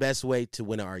that's the best way to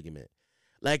win an argument.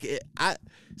 Like,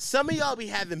 some of y'all be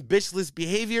having bitchless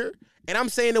behavior, and I'm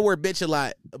saying the word bitch a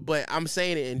lot, but I'm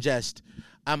saying it in jest.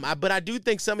 But I do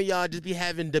think some of y'all just be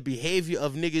having the behavior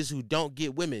of niggas who don't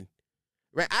get women.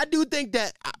 Right? I do think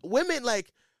that women,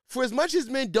 like, for as much as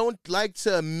men don't like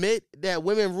to admit that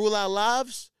women rule our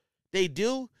lives, they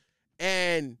do.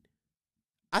 And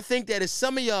I think that if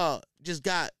some of y'all just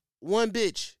got one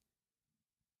bitch,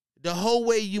 the whole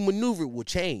way you maneuver will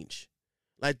change.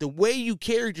 Like, the way you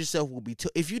carried yourself will be,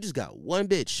 if you just got one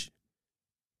bitch,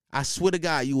 I swear to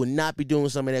God, you will not be doing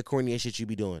some of that corny shit you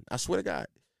be doing. I swear to God.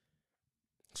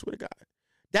 I swear to God.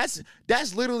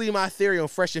 That's literally my theory on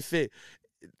Fresh and Fit.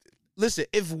 Listen,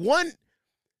 when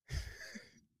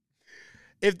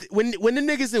them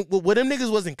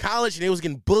niggas was in college and they was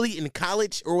getting bullied in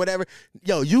college or whatever,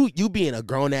 yo, you being a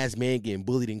grown ass man getting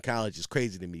bullied in college is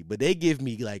crazy to me. But they give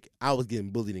me like I was getting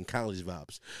bullied in college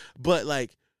vibes. But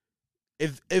like,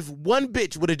 if one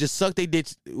bitch would have just sucked they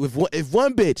ditch, if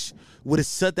one bitch would have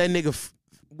sucked that nigga,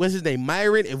 what's his name,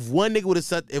 Myron? If one nigga would have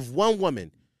sucked, if one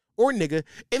woman or nigga,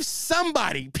 if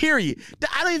somebody, period,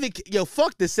 I don't even,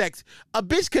 fuck the sex. A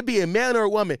bitch could be a man or a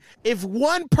woman. If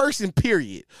one person,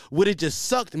 period, would have just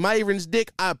sucked Myron's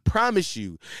dick, I promise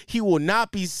you, he will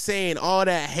not be saying all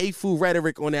that hateful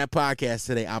rhetoric on that podcast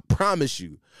today. I promise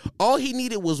you. All he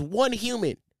needed was one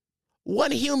human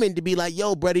to be like,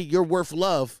 yo, buddy, you're worth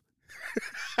love.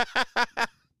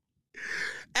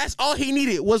 That's all he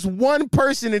needed, was one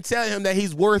person to tell him that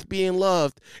he's worth being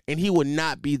loved, and he would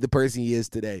not be the person he is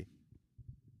today.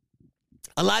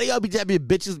 A lot of y'all be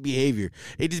bitchless behavior.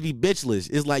 They just be bitchless.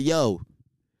 It's like, yo,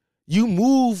 you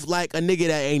move like a nigga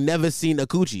that ain't never seen a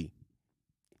coochie.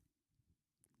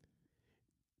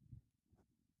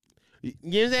 You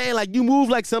know what I'm saying? Like, you move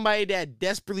like somebody that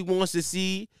desperately wants to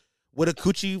see what a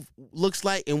coochie looks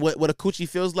like and what a coochie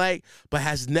feels like, but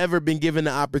has never been given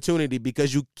the opportunity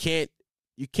because you can't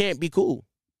be cool.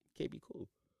 Can't be cool.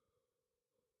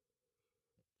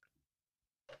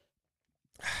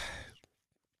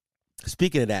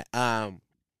 Speaking of that,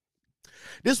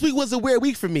 this week was a weird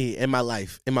week for me in my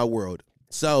life, in my world.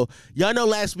 So y'all know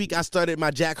last week I started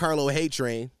my Jack Harlow hate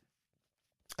train.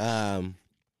 I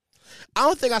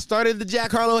don't think I started the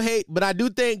Jack Harlow hate, but I do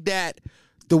think that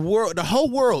the whole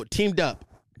world teamed up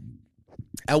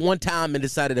at one time and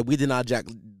decided that we did not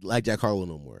like Jack Harlow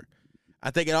no more. I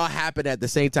think it all happened at the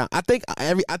same time. I think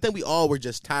we all were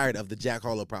just tired of the Jack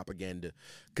Harlow propaganda,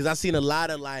 because I've seen a lot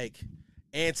of like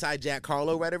anti-Jack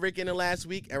Harlow rhetoric in the last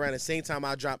week around the same time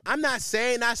I dropped. I'm not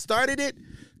saying I started it,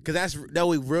 because that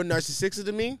would be real narcissistic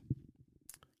to me,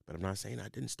 but I'm not saying I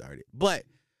didn't start it. But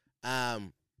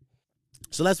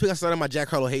so last week I started my Jack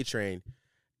Harlow hate train,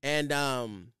 and I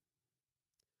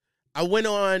went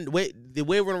on the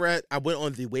Wave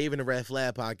and the Red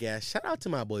Flag podcast. Shout out to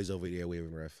my boys over there, Wave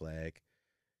and Red Flag.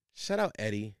 Shout out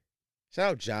Eddie.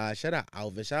 Shout out Josh. Shout out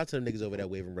Alvin. Shout out to them niggas over there,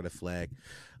 Wave and Red Flag.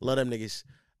 Love them niggas.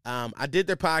 I did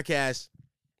their podcast,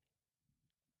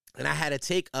 and I had a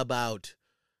take about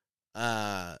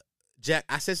Jack.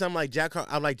 I said something like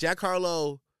I'm like Jack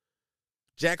Harlow.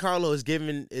 Jack Harlow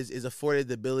is afforded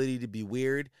the ability to be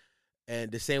weird,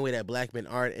 and the same way that black men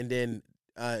aren't. And then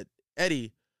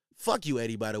Eddie, fuck you,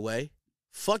 Eddie. By the way,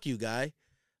 fuck you, guy.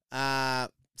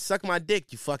 Suck my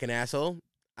dick, you fucking asshole.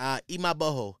 Eat my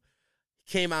butthole.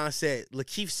 Came out and said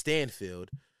Lakeith Stanfield,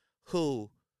 who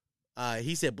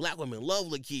he said black women love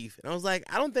Lakeith, and I was like,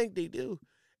 I don't think they do.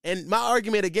 And my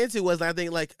argument against it was, I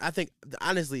think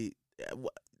honestly,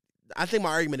 I think my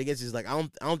argument against it is like I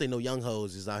don't think no young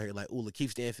hoes is out here like, ooh,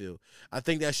 Lakeith Stanfield. I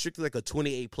think that's strictly like a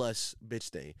 28 plus bitch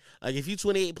thing. Like if you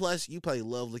 28 plus, you probably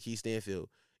love Lakeith Stanfield.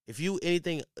 If you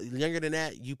anything younger than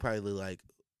that, you probably like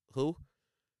who?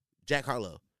 Jack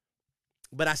Harlow.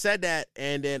 But I said that,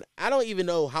 and then I don't even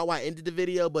know how I ended the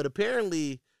video, but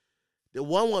apparently the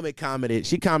one woman commented.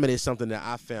 She commented something that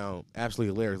I found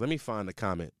absolutely hilarious. Let me find the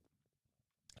comment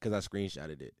because I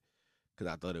screenshotted it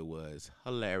because I thought it was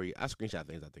hilarious. I screenshot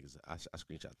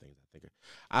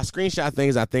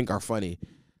things I think are funny,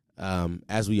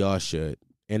 as we all should,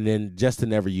 and then just to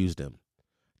never use them,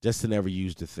 just to never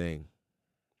use the thing.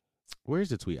 Where's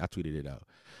the tweet? I tweeted it out.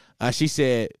 She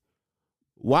said,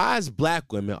 why is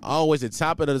black women always at the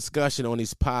top of the discussion on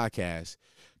these podcasts?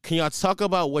 Can y'all talk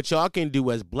about what y'all can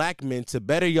do as black men to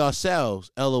better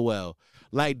yourselves? LOL.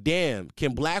 Like, damn,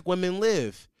 can black women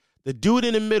live? The dude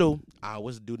in the middle,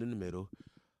 what's the dude in the middle?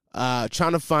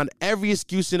 Trying to find every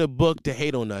excuse in the book to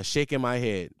hate on us, shaking my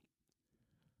head.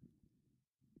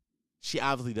 She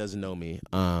obviously doesn't know me.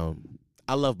 I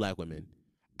love black women.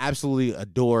 Absolutely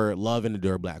love and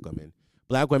adore black women.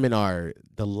 Black women are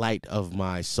the light of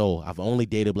my soul. I've only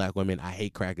dated black women. I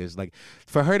hate crackers. Like,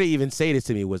 for her to even say this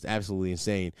to me was absolutely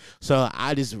insane. So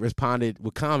I just responded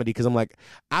with comedy because I'm like,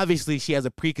 obviously she has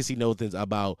a preconceived notions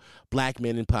about black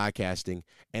men in podcasting,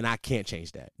 and I can't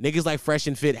change that. Niggas like Fresh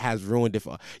and Fit has ruined it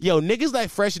for niggas like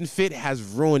Fresh and Fit has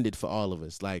ruined it for all of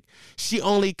us. Like, she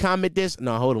only comment this.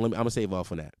 No, hold on. I'm gonna save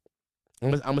off on that.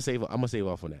 I'm gonna save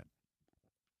off on that.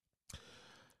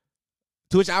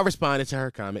 To which I responded to her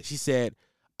comment. She said,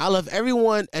 I love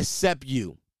everyone except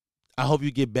you. I hope you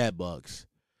get bed bugs.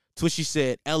 To which she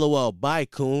said, LOL, bye,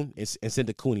 coon, and sent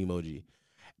a coon emoji.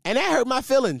 And that hurt my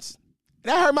feelings.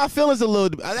 That hurt my feelings a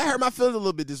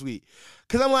little bit this week.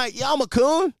 Because I'm like, yo, I'm a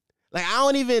coon? Like, I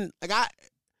don't even,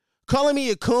 calling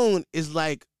me a coon is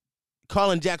like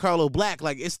calling Jack Harlow black.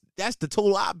 Like, that's the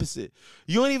total opposite.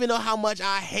 You don't even know how much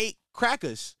I hate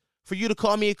crackers for you to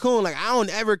call me a coon. Like, I don't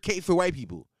ever cape for white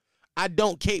people. I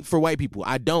don't cape for white people.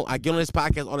 I don't. I get on this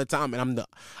podcast all the time, and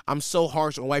I'm so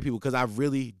harsh on white people because I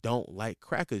really don't like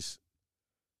crackers.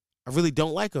 I really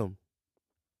don't like them.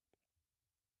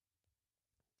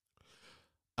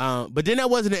 But then that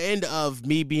wasn't the end of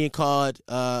me being called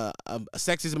a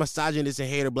sexist, misogynist, and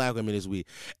hater black women this week.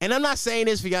 And I'm not saying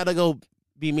this for y'all to go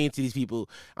be mean to these people.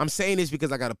 I'm saying this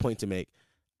because I got a point to make.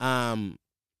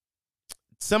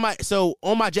 So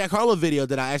on my Jack Harlow video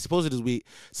that I posted this week,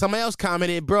 somebody else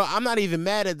commented, bro, I'm not even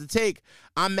mad at the take.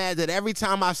 I'm mad that every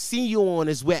time I see you on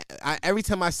this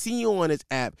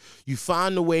app, you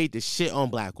find a way to shit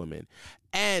on black women.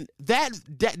 And that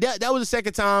was the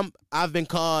second time I've been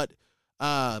called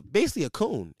basically a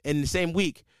coon in the same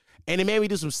week. And it made me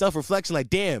do some self-reflection like,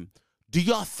 damn, do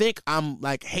y'all think I'm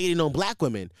like hating on black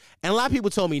women? And a lot of people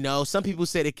told me no. Some people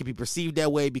said it could be perceived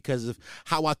that way because of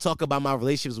how I talk about my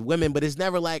relationships with women, but it's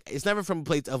never from a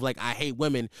place of like I hate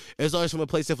women. It's always from a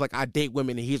place of like I date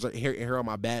women and here are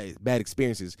my bad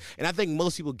experiences. And I think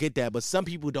most people get that, but some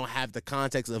people don't have the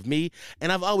context of me.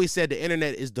 And I've always said the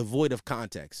internet is devoid of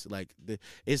context. Like the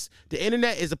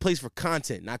internet is a place for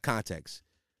content, not context.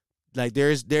 Like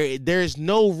there is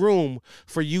no room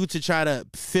for you to try to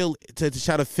fill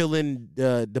in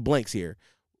the blanks here.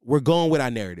 We're going with our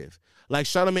narrative. Like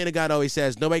Charlamagne the God always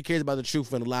says, nobody cares about the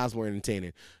truth when the lies more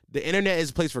entertaining. The internet is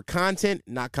a place for content,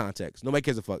 not context. Nobody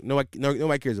cares a fuck.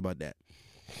 Nobody cares about that.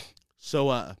 So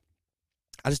I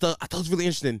thought it was really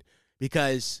interesting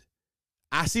because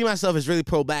I see myself as really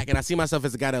pro-black, and I see myself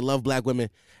as a guy that loves black women,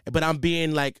 but I'm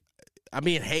being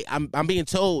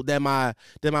told that my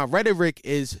rhetoric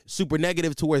is super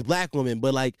negative towards black women,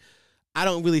 but like I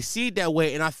don't really see it that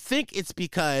way. And I think it's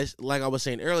because, like I was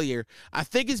saying earlier, I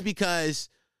think it's because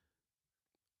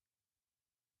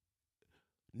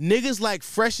niggas like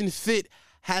Fresh and Fit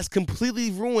has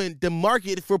completely ruined the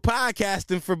market for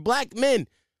podcasting for black men.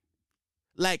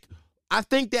 Like I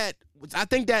think that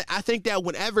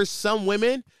whenever some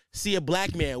women see a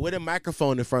black man with a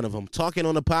microphone in front of him talking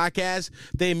on a podcast,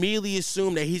 they immediately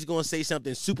assume that he's going to say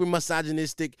something super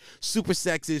misogynistic, super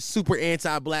sexist, super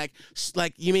anti-black,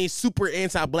 like you mean super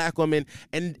anti-black women,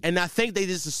 and I think they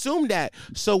just assume that.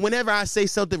 So whenever I say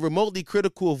something remotely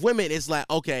critical of women, it's like,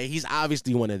 okay, he's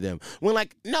obviously one of them. When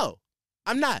like, no,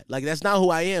 I'm not. Like that's not who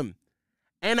I am.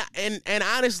 And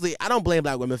honestly, I don't blame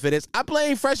black women for this. I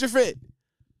blame Fresh or Fit.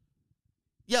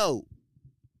 Yo,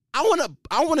 I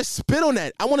wanna spit on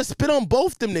that. I wanna spit on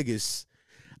both them niggas.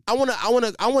 I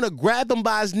wanna grab him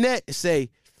by his neck and say,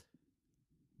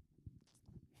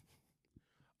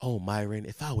 "Oh, Myron,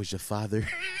 if I was your father."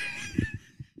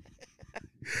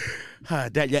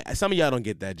 Some of y'all don't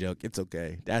get that joke. It's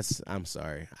okay. I'm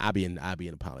sorry. I be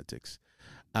in politics.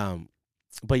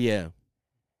 But yeah.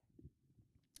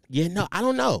 Yeah, no, I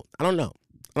don't know. I don't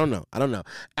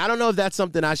know if that's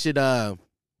something I should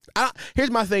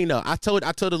here's my thing though. I told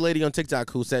a lady on TikTok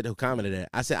who commented that.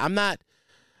 I said I'm not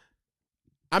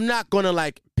gonna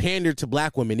like pander to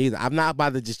black women either. I'm not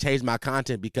about to just change my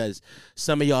content because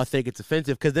some of y'all think it's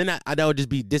offensive, because then that would just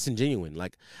be disingenuous.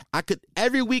 Like I could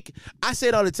every week, I say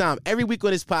it all the time, every week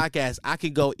on this podcast I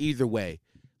could go either way.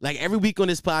 Like every week on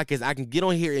this podcast I can get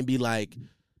on here and be like,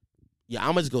 yeah,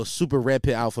 I'm gonna just go super red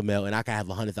pill alpha male and I can have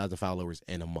 100,000 followers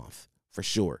in a month for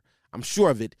sure. I'm sure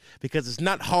of it, because it's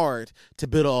not hard to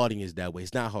build an audience that way.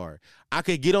 It's not hard. I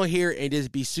could get on here and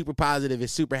just be super positive and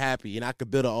super happy, and I could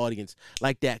build an audience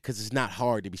like that, because it's not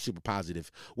hard to be super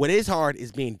positive. What is hard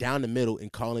is being down the middle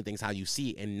and calling things how you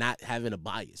see it and not having a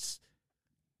bias.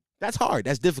 That's hard.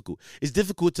 That's difficult. It's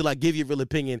difficult to like give your real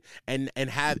opinion and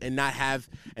have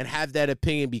that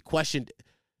opinion be questioned,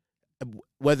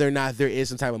 whether or not there is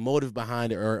some type of motive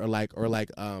behind it, or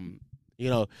you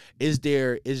know, is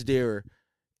there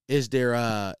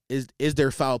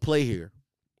foul play here?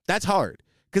 That's hard.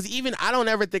 Because even I don't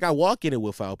ever think I walk in it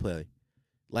with foul play.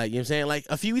 Like, you know what I'm saying? Like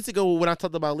a few weeks ago when I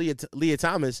talked about Leah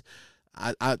Thomas,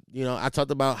 I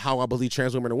talked about how I believe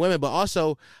trans women are women, but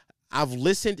also I've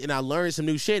listened and I learned some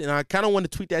new shit, and I kind of want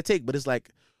to tweak that take, but it's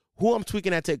like, who I'm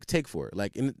tweaking that take for?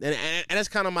 Like, and that's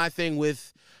kind of my thing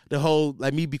with the whole,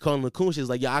 like, me be calling LaCoon shit. Is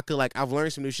like, yeah, I could, like, I've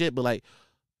learned some new shit, but like,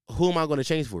 who am I going to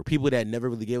change for? People that never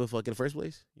really gave a fuck in the first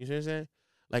place? You see what I'm saying?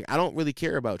 Like, I don't really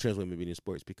care about trans women being in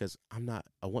sports because I'm not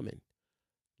a woman.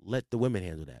 Let the women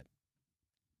handle that.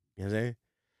 You know what I'm saying?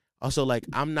 Also, like,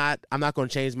 I'm not going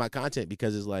to change my content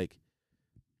because it's like,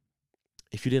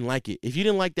 if you didn't like it, if you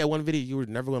didn't like that one video, you were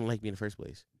never going to like me in the first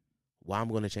place. Why am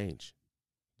I going to change?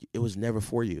 It was never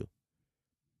for you.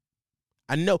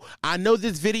 I know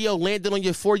this video landed on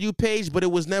your For You page, but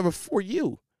it was never for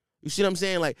you. You see what I'm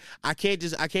saying? Like, I can't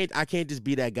just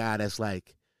be that guy that's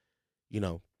like, you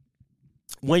know,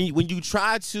 when you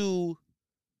try to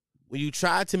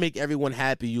make everyone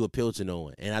happy, you appeal to no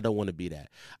one, and I don't want to be that.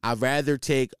 I'd rather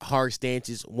take hard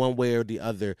stances one way or the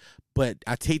other, but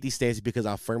I take these stances because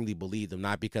I firmly believe them,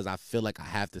 not because I feel like I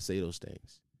have to say those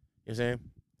things. You know what I'm saying?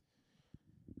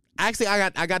 Actually,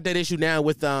 I got that issue now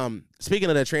with speaking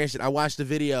of that trans shit. I watched the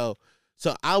video.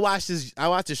 So I watched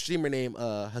a streamer named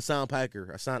Hassan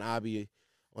Abi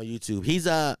on YouTube. He's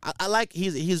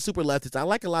he's a super leftist. I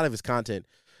like a lot of his content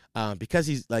because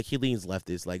he leans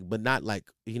leftist, like, but not like,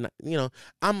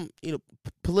 I'm,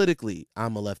 politically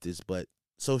I'm a leftist, but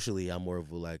socially I'm more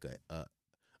of like a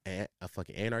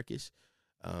fucking anarchist.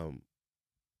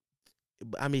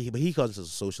 I mean, but he calls himself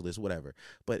a socialist, whatever.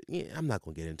 But yeah, I'm not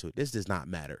gonna get into it. This does not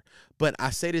matter. But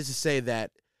I say this to say that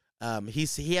he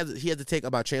has to take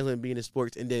about trans women being in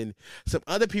sports, and then some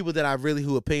other people that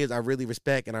who opinions I really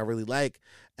respect and I really like,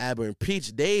 Aber and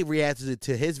Peach, they reacted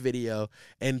to his video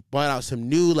and brought out some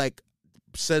new, like,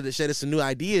 shed some new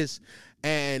ideas,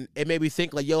 and it made me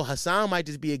think like, yo, Hassan might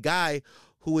just be a guy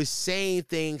who is saying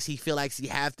things he feel like he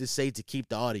have to say to keep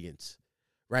the audience,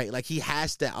 right? Like, he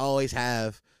has to always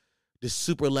have the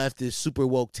super leftist, super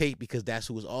woke take because that's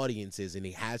who his audience is, and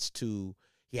he has to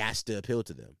appeal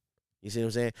to them. You see what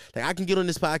I'm saying? Like, I can get on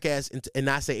this podcast and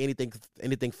not say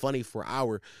anything funny for an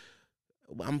hour.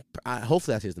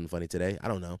 Hopefully I say something funny today. I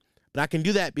don't know, but I can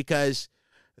do that because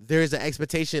there's an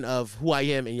expectation of who I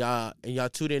am, and y'all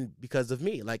tune in because of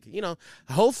me. Like,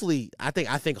 hopefully, I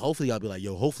think hopefully y'all be like,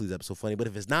 yo, hopefully this episode funny. But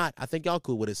if it's not, I think y'all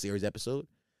cool with a serious episode.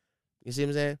 You see what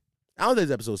I'm saying? I don't think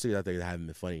this episode's serious. I think it haven't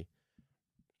been funny.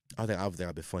 I don't think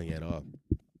I've been funny at all.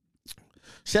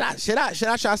 Should I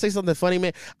try to say something funny,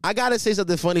 man? I gotta say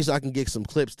something funny so I can get some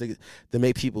clips to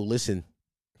make people listen.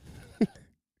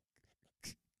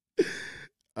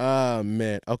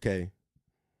 Man. Okay.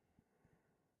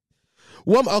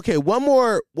 One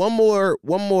more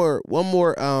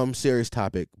serious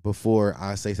topic before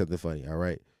I say something funny. All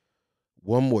right.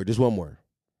 Just one more.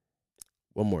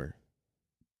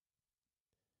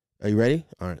 Are you ready?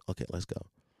 All right. Okay, let's go.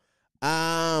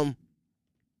 I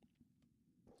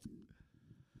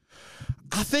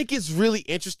think it's really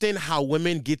interesting how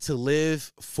women get to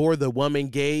live for the woman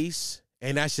gaze,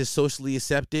 and that's just socially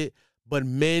accepted. But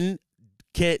men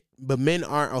can't. But men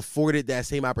aren't afforded that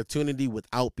same opportunity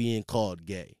without being called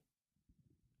gay.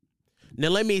 Now,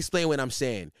 let me explain what I'm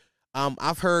saying.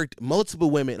 I've heard multiple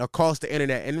women across the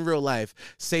internet and in real life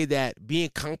say that being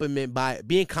complimented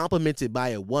by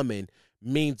a woman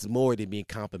means more than being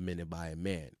complimented by a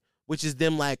man, which is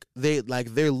them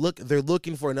they're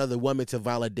looking for another woman to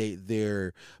validate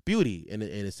their beauty in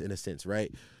a sense,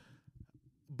 right?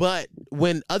 But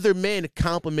when other men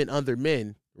compliment other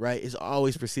men, right, it's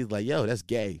always perceived like, yo, that's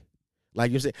gay.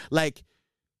 Like you're saying, like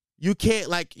you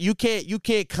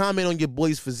can't comment on your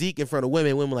boy's physique in front of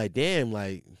women. Women like, damn,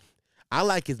 like I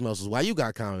like his muscles. Why you got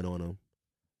to comment on him?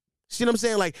 See what I'm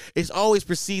saying? Like it's always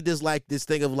perceived as like this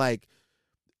thing of like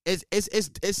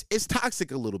it's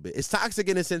toxic a little bit. It's toxic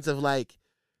in the sense of like,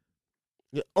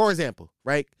 or example,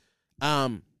 right?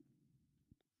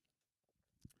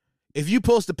 If you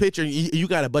post a picture and you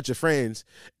got a bunch of friends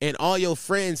and all your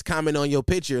friends comment on your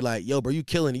picture like, yo, bro, you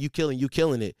killing it, you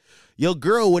killing it. Your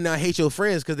girl would not hate your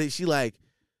friends because she like,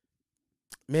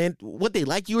 man, what, they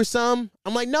like you or something?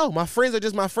 I'm like, no, my friends are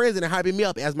just my friends and they're hyping me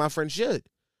up as my friends should,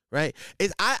 right?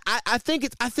 I think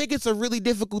it's a really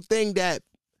difficult thing that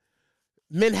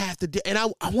men have to do, and I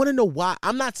want to know why.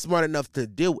 I'm not smart enough to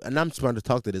deal, and I'm smart to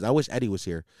talk to this. I wish Eddie was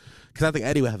here because I think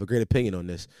Eddie would have a great opinion on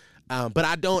this. But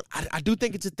I don't. I do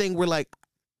think it's a thing where like,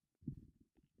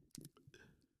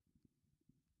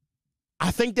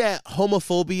 I think that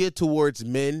homophobia towards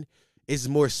men is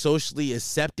more socially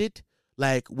accepted.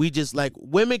 Like we just like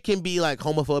women can be like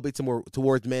homophobic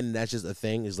towards men, and that's just a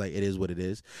thing. It's like it is what it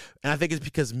is, and I think it's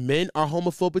because men are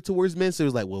homophobic towards men. So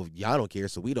it's like, well, y'all don't care,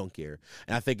 so we don't care.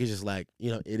 And I think it's just like,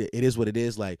 it is what it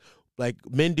is. Like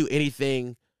men do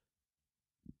anything.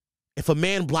 If a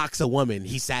man blocks a woman,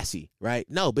 he's sassy, right?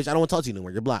 No, bitch, I don't want to talk to you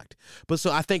anymore. You're blocked. But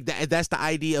so I think that's the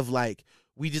idea of like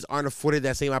we just aren't afforded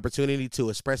that same opportunity to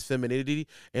express femininity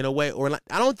in a way, or like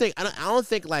I don't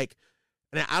think like.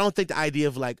 And I don't think the idea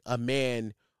of like a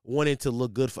man wanting to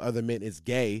look good for other men is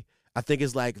gay. I think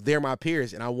it's like they're my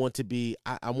peers, and I want to be.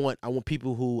 I want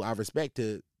people who I respect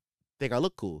to think I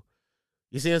look cool.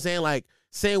 You see what I'm saying? Like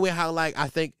same way how like I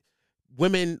think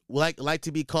women like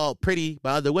to be called pretty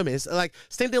by other women. It's like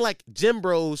same thing like gym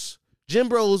bros. Gym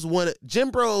bros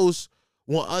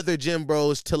want other gym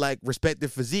bros to like respect their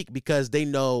physique because they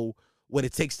know what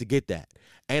it takes to get that.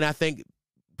 And I think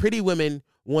pretty women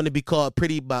want to be called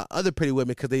pretty by other pretty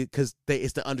women because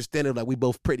it's the understanding of like we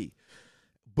both pretty.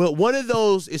 But one of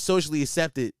those is socially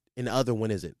accepted and the other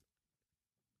one isn't.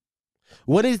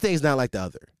 One of these things not like the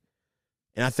other.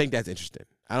 And I think that's interesting.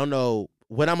 I don't know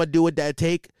what I'm going to do with that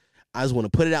take. I just want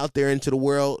to put it out there into the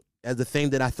world as the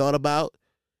thing that I thought about,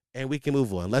 and we can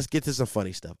move on. Let's get to some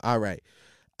funny stuff. All right.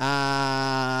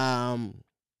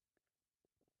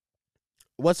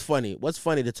 What's funny? What's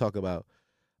funny to talk about?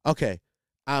 Okay.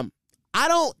 I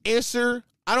don't answer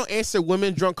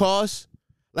women drunk calls.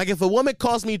 Like if a woman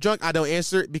calls me drunk, I don't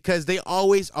answer it because they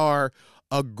always are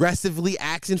aggressively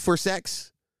asking for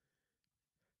sex.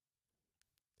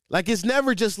 Like it's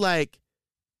never just like,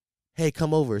 hey,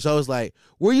 come over. So I was like,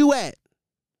 where you at?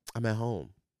 I'm at home.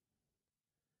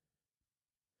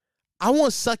 I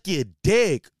want to suck your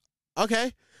dick.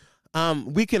 Okay.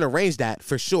 We can arrange that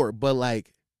for sure. But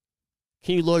like,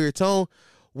 can you lower your tone?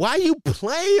 Why you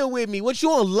playing with me? What, you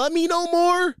don't love me no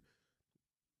more?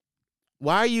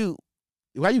 Why are you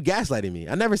gaslighting me?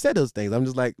 I never said those things. I'm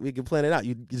just like, we can plan it out.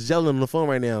 You're yelling on the phone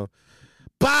right now.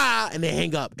 Bah! And they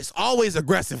hang up. It's always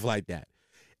aggressive like that.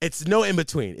 It's no in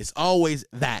between. It's always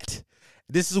that.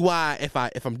 This is why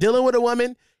if I'm dealing with a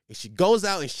woman and she goes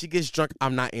out and she gets drunk,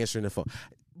 I'm not answering the phone.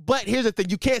 But here's the thing.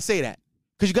 You can't say that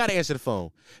because you got to answer the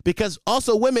phone. Because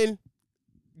also women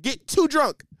get too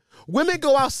drunk. Women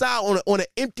go outside on an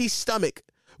empty stomach.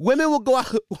 Women will go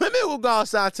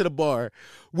outside to the bar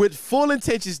with full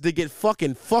intentions to get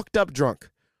fucking fucked up drunk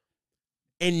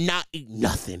and not eat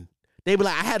nothing. They be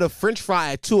like, I had a French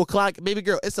fry at 2:00. Baby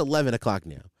girl, it's 11 o'clock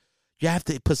now. You have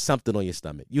to put something on your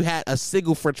stomach. You had a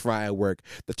single French fry at work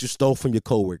that you stole from your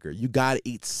coworker. You got to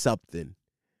eat something.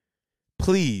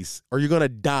 Please, or you're going to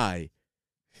die.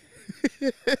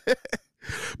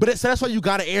 But so that's why you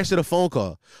got to answer the phone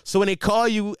call. So when they call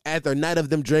you at the night of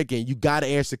them drinking, you got to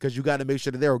answer because you got to make sure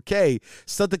that they're okay.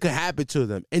 Something could happen to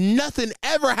them. And nothing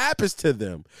ever happens to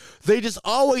them. They just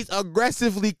always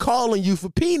aggressively calling you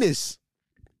for penis.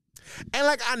 And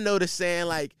like I know the saying,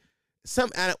 like,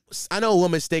 I know a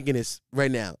woman's thinking this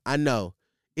right now. I know.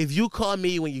 If you call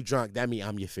me when you drunk, that means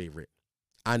I'm your favorite.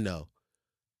 I know.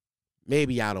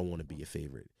 maybe I don't want to be your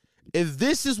favorite. If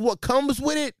this is what comes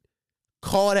with it,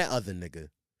 call that other nigga.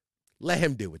 Let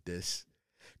him deal with this.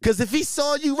 Because if he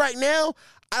saw you right now,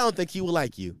 I don't think he would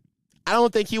like you. I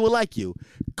don't think he would like you.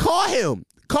 Call him.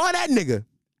 Call that nigga.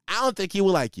 I don't think he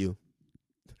would like you.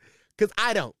 Because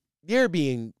I don't. You're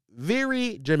being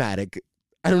very dramatic.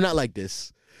 I do not like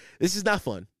this. This is not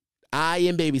fun. I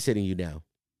am babysitting you now.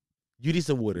 You need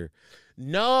some water.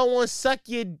 No, I want to suck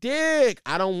your dick.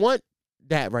 I don't want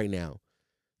that right now.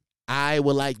 I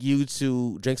would like you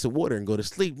to drink some water and go to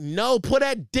sleep. No, put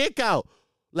that dick out.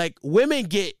 Like, women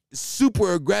get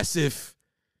super aggressive.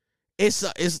 It's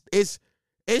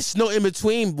no in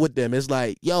between with them. It's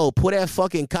like, yo, put that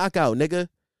fucking cock out, nigga.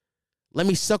 Let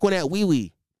me suck on that wee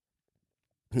wee.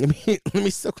 Let me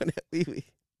suck on that wee wee.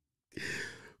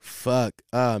 Fuck.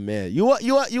 Oh man. You want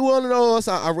to know what else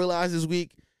I realized this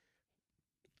week?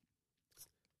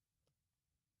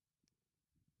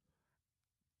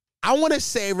 I want to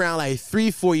say around like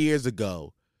 3-4 years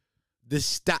ago, the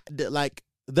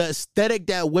aesthetic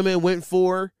that women went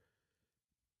for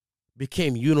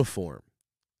became uniform.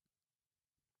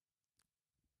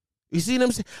 You see what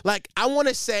I'm saying? Like, I want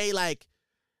to say like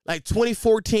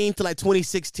 2014 to like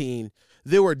 2016,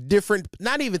 there were different,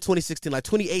 not even 2016, like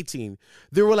 2018,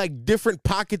 there were like different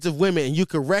pockets of women and you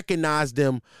could recognize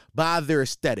them by their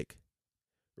aesthetic,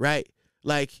 right?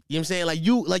 Like, you know what I'm saying?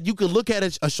 Like you can look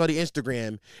at a shorty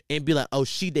Instagram and be like, oh,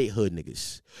 she date hood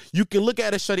niggas. You can look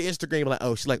at a shorty Instagram and be like,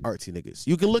 oh, she like artsy niggas.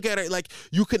 You can look at her, like,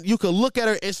 you can look at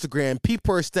her Instagram, peep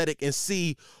her aesthetic, and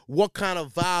see what kind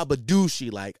of vibe of dude she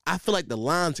like. I feel like the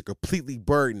lines are completely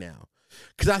blurred now.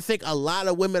 Because I think a lot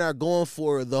of women are going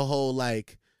for the whole,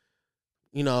 like,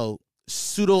 you know,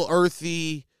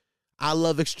 pseudo-earthy, I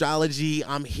love astrology,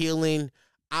 I'm healing,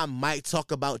 I might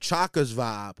talk about chakras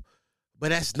vibe. But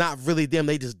that's not really them.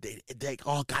 They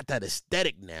all got that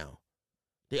aesthetic now.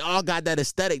 They all got that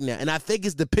aesthetic now. And I think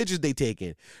it's the pictures they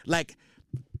taking. Like,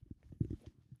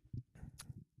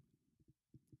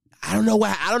 I don't know what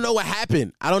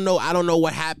happened. I don't know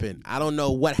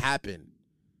what happened.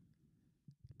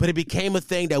 But it became a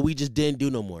thing that we just didn't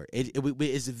do no more.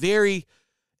 It's very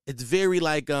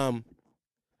like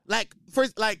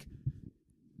first, like,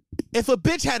 if a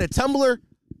bitch had a Tumblr,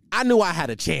 I knew I had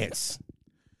a chance.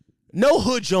 No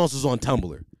Hood Jones was on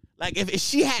Tumblr. Like, if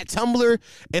she had Tumblr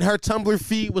and her Tumblr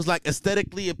feed was like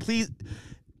aesthetically pleased,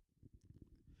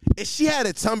 if she had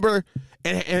a Tumblr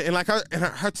and like her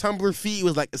Tumblr feed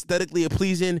was like aesthetically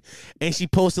pleasing and she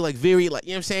posted like very, like, you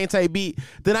know what I'm saying, type beat,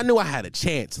 then I knew I had a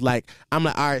chance. Like, I'm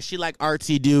like, all right, she like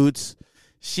artsy dudes.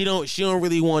 She don't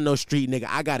really want no street nigga.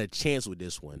 I got a chance with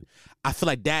this one. I feel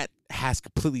like that has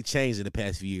completely changed in the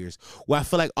past few years. Where I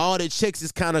feel like all the chicks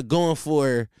is kind of going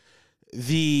for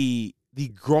the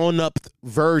grown-up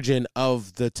version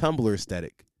of the Tumblr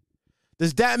aesthetic.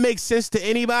 Does that make sense to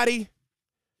anybody?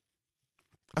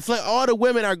 I feel like all the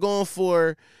women are going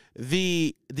for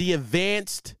the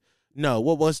advanced. No,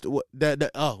 what was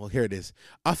oh, here it is.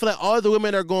 I feel like all the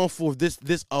women are going for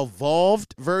this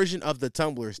evolved version of the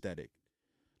Tumblr aesthetic.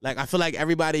 Like, I feel like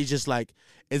everybody's just like,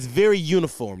 it's very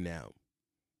uniform now.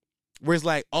 Where it's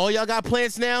like, all y'all got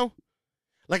plants now?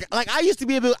 Like I used to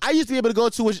be able to go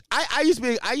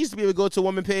to a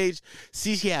woman page,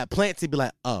 see she had plants, and be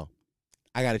like, oh,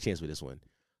 I got a chance with this one.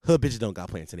 Hood bitches don't got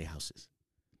plants in their houses.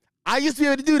 I used to be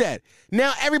able to do that.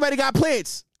 Now everybody got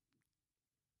plants.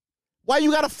 Why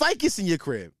you got a ficus in your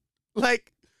crib?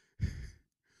 Like,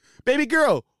 baby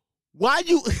girl, why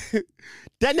you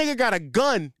that nigga got a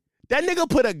gun. That nigga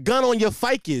put a gun on your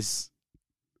ficus.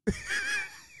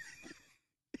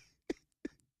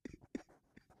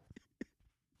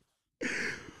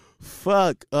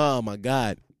 Fuck. Oh my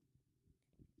God.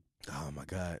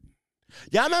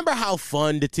 Y'all remember how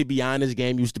fun the Tbh Honest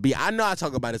game used to be? I know I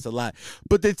talk about this a lot,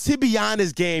 but the Tbh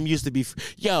Honest game used to be,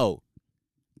 yo,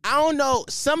 I don't know.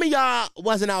 Some of y'all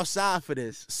wasn't outside for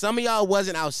this. Some of y'all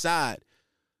wasn't outside.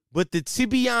 But the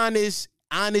Tbh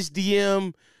Honest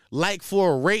DM, like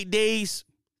for rate days,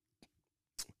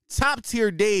 top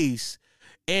tier days,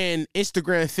 and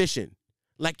Instagram fishing.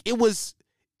 Like, it was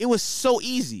so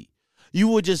easy. You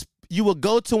would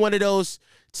go to one of those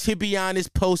Tbh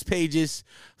Honest post pages,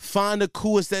 find a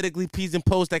cool aesthetically pleasing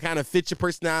post that kind of fits your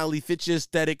personality, fits your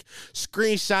aesthetic,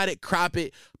 screenshot it, crop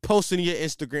it, post it on your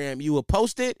Instagram. You would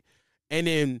post it, and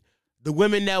then the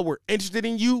women that were interested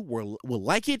in you will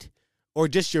like it, or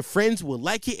just your friends will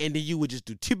like it, and then you would just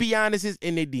do Tbh Honest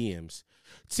in their DMs.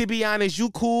 Tbh Honest, you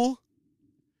cool.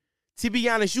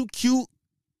 Tbh Honest, you cute.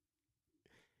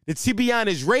 The Tbh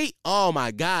Honest rate, oh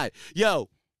my God. Yo,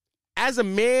 as a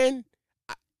man,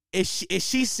 if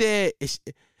she said,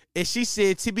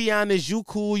 Tbh Honest, you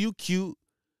cool, you cute,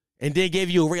 and then gave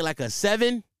you a rate like a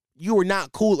 7, you are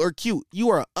not cool or cute. You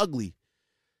are ugly.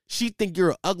 She think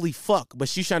you're an ugly fuck, but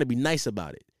she's trying to be nice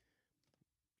about it.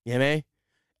 You know what I mean?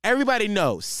 Everybody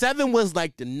knows 7 was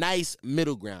like the nice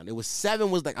middle ground. 7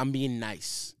 was like, I'm being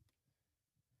nice.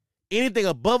 Anything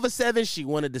above a 7, she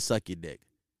wanted to suck your dick.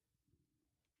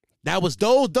 That was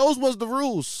those was the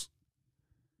rules.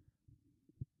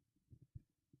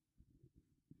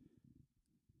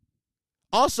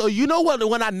 Also, you know what? The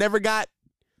one I never got,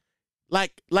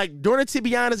 like during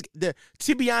the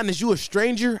Tbh U A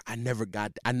Stranger, I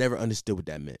never understood what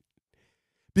that meant.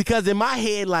 Because in my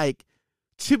head, like,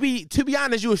 to be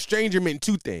honest, you a stranger meant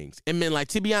 2 things. It meant like,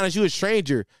 to be honest, you a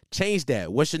stranger, change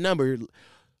that. What's your number?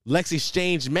 Let's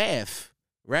exchange math,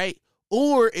 right?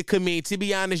 Or it could mean, to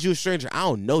be honest, you a stranger. I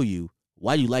don't know you.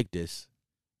 Why you like this?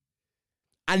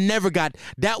 I never got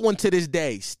that one. To this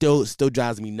day, still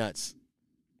drives me nuts.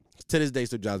 To this day,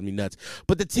 still drives me nuts.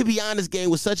 But the To Be Honest game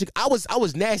was I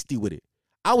was nasty with it.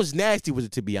 I was nasty with the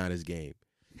To Be Honest game.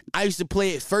 I used to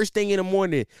play it first thing in the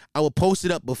morning. I would post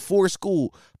it up before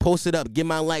school, post it up, get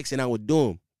my likes, and I would do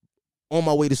them on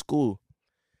my way to school.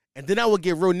 And then I would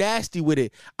get real nasty with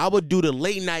it. I would do the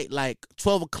late night, like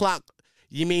 12 o'clock,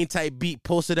 type beat,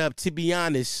 post it up, To Be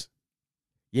Honest.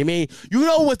 You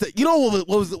know what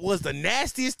was the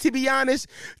nastiest, to be honest?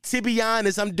 To be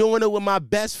honest, I'm doing it with my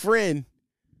best friend.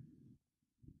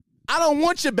 I don't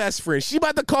want your best friend. She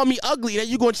about to call me ugly, that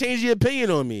you gonna change your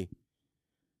opinion on me.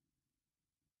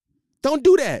 Don't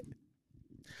do that.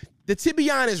 The To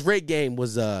Be Honest rate game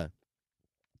was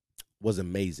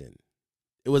amazing.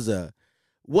 It was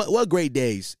what great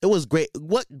days. It was great.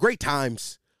 What great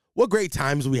times. What great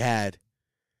times we had.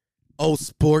 Oh,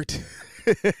 sport.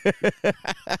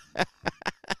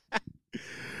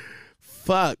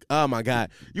 Fuck. Oh my God.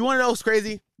 You want to know what's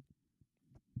crazy?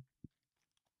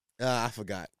 I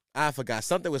forgot.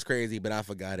 Something was crazy, but I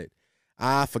forgot it.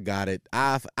 I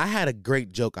had a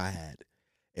great joke I had.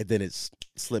 And then it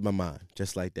slipped my mind,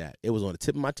 just like that. It was on the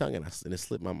tip of my tongue, and it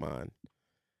slipped my mind.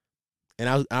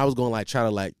 And I was going to try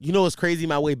to what's crazy,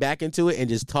 my way back into it and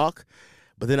just talk.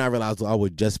 But then I realized I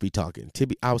would just be talking.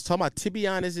 I was talking about To Be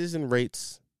Honest and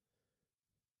rates.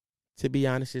 To Be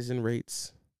Honest and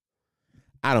rates.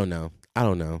 I don't know.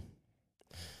 But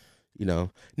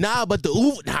the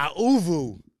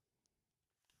Uvu.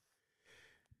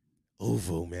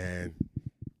 Uvu, man.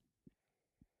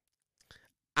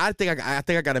 I think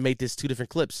I got to make this 2 different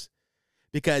clips,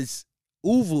 because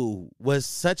Uvu was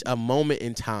such a moment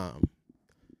in time.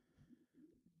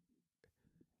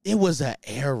 It was an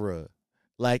era.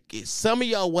 Some of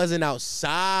y'all wasn't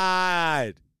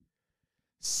outside.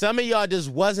 Some of y'all just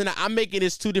wasn't. I'm making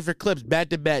this 2 different clips,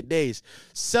 back-to-back days.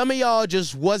 Some of y'all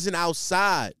just wasn't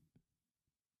outside.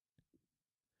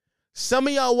 Some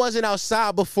of y'all wasn't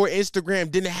outside before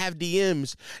Instagram didn't have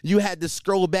DMs. You had to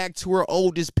scroll back to her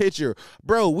oldest picture.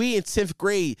 Bro, we in 10th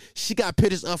grade. She got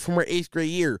pictures up from her 8th grade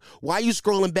year. Why you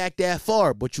scrolling back that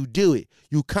far? But you do it.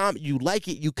 You like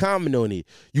it, you comment on it.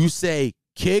 You say,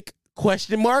 kick, ?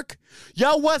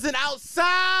 Y'all wasn't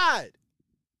outside.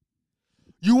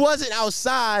 You wasn't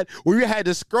outside where you had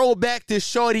to scroll back to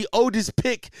shorty oldest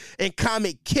pic and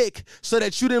comment kick so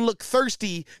that you didn't look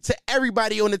thirsty to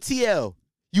everybody on the TL.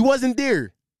 You wasn't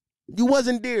there. You was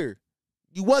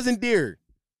not there.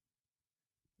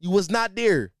 You was not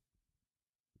there.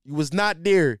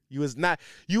 You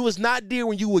was not there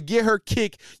when you would get her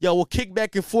kick. Y'all will kick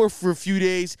back and forth for a few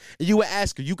days, and you would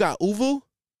ask her, you got Uvu?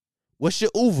 What's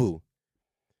your Uvu?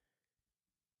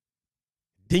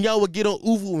 Then y'all would get on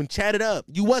Uvu and chat it up.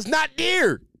 You was not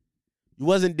there. You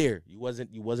wasn't there. You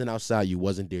wasn't outside. You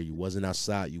wasn't there. You wasn't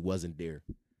outside. You wasn't there.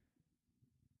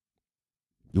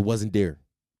 You wasn't there.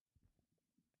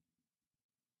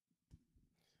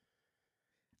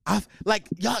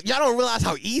 Y'all don't realize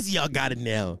how easy y'all got it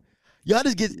now. Y'all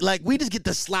just get we just get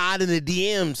to slide in the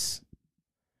DMs.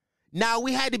 Now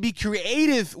we had to be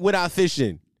creative with our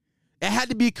fishing. It had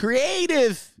to be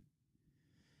creative.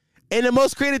 And the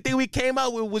most creative thing we came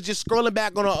out with was just scrolling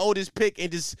back on our oldest pic and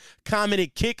just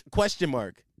commented kick ?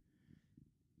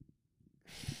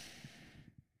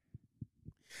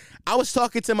 I was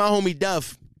talking to my homie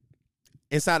Duff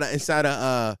inside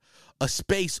a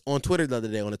space on Twitter the other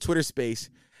day, on a Twitter space.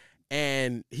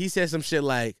 And he said some shit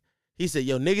he said,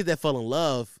 yo, niggas that fell in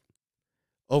love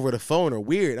over the phone are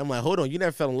weird. I'm like, hold on, you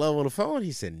never fell in love on the phone?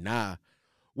 He said, nah.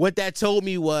 What that told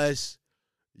me was,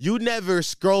 you never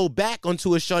scroll back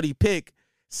onto a shorty pic,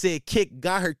 said kick,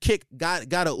 got her kick, got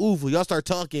a Uvu. Y'all start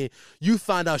talking, you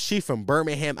find out she from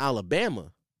Birmingham,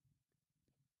 Alabama.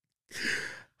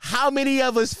 How many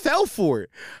of us fell for it?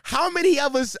 How many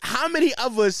of us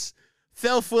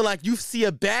fell for like you see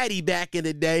a baddie back in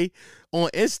the day on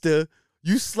Insta.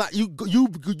 You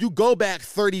go back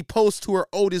 30 posts to her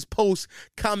oldest post,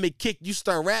 comment kick, you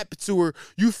start rapping to her,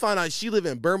 you find out she live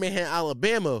in Birmingham,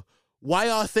 Alabama. Why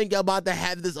y'all think y'all about to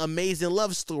have this amazing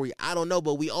love story? I don't know,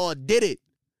 but we all did it.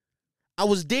 I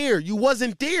was there. You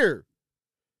wasn't there.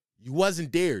 You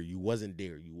wasn't there. You wasn't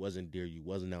there. You wasn't there. You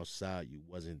wasn't outside. You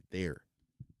wasn't there.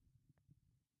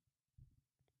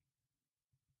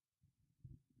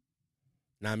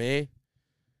 Know what I mean?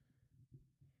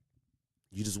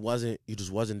 You just wasn't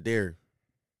there.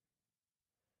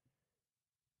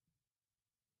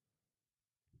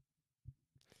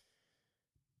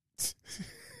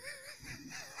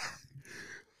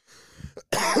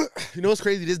 You know what's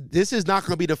crazy? This is not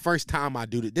going to be the first time I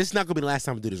do this. This is not going to be the last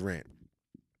time I do this rant.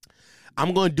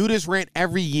 I'm going to do this rant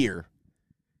every year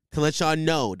to let y'all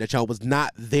know that y'all was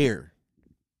not there.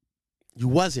 You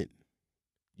wasn't.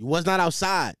 You was not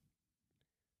outside.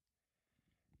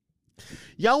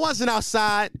 Y'all wasn't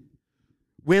outside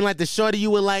when like the shorty you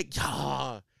were like,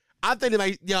 I'm thinking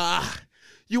like,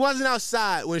 you wasn't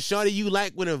outside when shorty you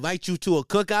like would invite you to a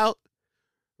cookout,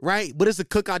 right? But it's a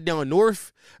cookout down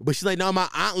north. But she's like, no, my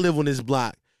aunt live on this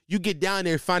block. You get down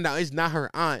there and find out it's not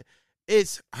her aunt.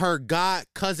 It's her god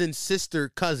cousin, sister,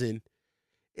 cousin.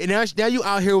 And now you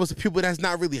out here with some people that's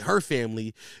not really her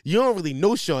family. You don't really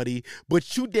know shorty,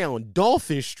 but you down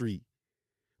Dolphin Street.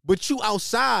 But you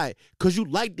outside because you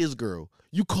like this girl.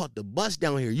 You caught the bus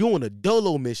down here. You on a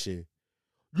dolo mission.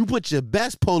 You put your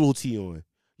best polo tee on.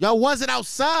 Y'all wasn't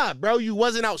outside, bro. You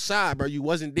wasn't outside, bro. You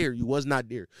wasn't there. You was not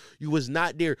there. You was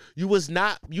not there. You was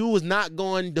not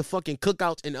going to fucking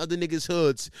cookouts in other niggas'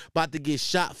 hoods about to get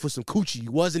shot for some coochie.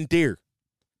 You wasn't there.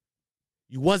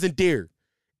 You wasn't there.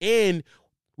 And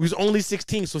we was only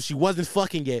 16, so she wasn't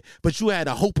fucking yet. But you had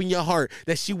a hope in your heart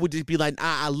that she would just be like,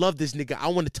 I love this nigga. I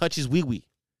want to touch his wee-wee.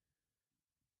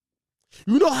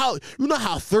 You know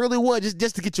how thoroughly it was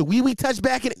just to get your wee-wee touched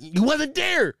back in it? You wasn't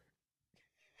there.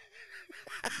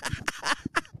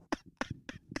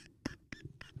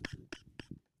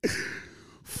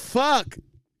 Fuck.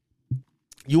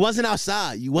 You wasn't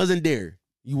outside. You wasn't there.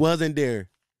 You wasn't there.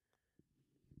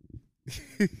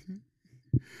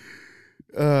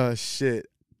 Oh, shit.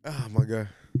 Oh, my God.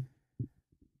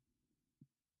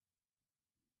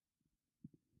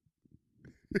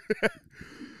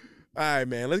 All right,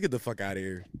 man, let's get the fuck out of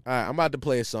here. All right, I'm about to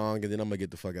play a song, and then I'm going to get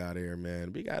the fuck out of here,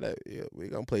 man. We're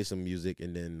going to play some music,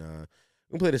 and then we're going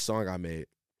to play the song I made.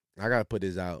 I got to put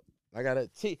this out. I got to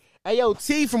T. Hey, yo,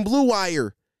 T from Blue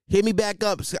Wire. Hit me back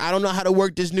up. I don't know how to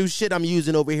work this new shit I'm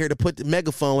using over here to put the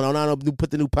megaphone. I don't know how to put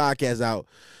the new podcast out.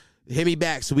 Hit me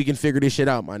back so we can figure this shit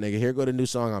out, my nigga. Here go the new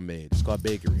song I made. It's called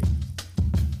Bakery.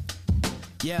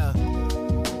 Yeah.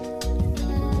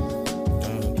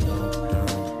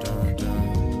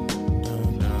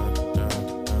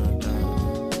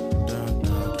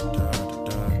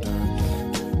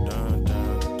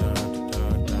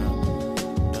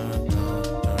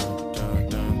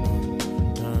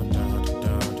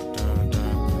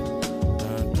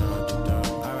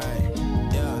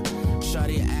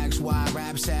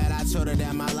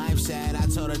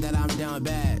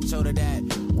 Bad. Told her that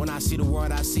when I see the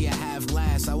world, I see a half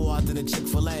glass. I walked in the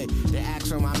Chick-fil-A. They asked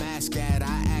for my mask at.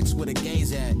 I asked where the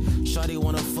gays at. Shorty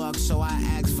wanna fuck, so I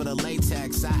asked for the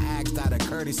latex. I asked out of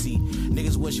courtesy.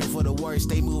 Niggas wishing for the worst,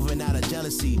 they moving out of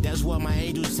jealousy. That's what my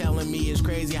angel's telling me. It's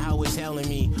crazy how it's telling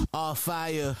me. All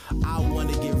fire. I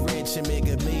wanna get rich and make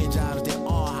 $1 million jobs. They're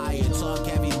all higher. Talk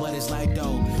heavy, but it's like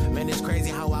dough. Man, it's crazy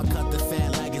how I cut the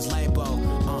fat like it's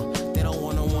lipo. They don't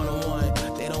want a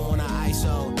one-on-one. They don't want an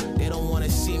ISO. They don't want to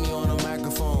see me on a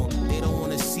microphone. They don't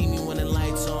want to see me when the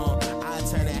lights on. I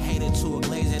turn a hater to a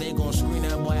glazer. They gon' scream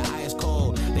that boy ice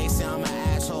cold. They say I'm an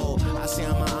asshole. I say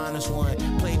I'm an honest one.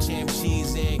 Play champ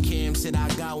cheese and Kim said I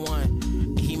got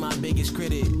one. He my biggest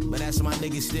critic, but that's my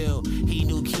nigga still. He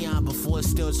knew Keon before it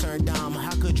still turned down.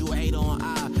 How could you hate on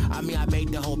I mean, I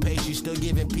baked the whole pastry, still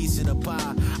giving piece of the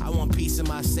pie. I want peace in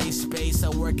my safe space. I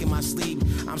work in my sleep.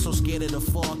 I'm so scared of the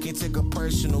fall. Can't take a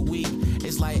personal week.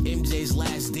 It's like MJ's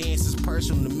last dance is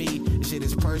personal to me. This shit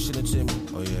is personal to me.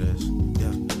 Oh yeah, it is.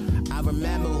 Yeah. I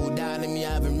remember who died in me.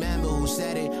 I remember who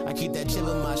said it. I keep that chip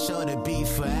on my shoulder, be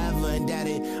forever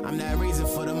indebted. I'm that reason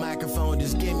for the microphone.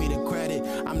 Just give me the credit.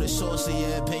 I'm the source of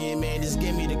your opinion, man. Just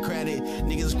give me the credit.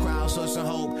 Niggas crowdsource and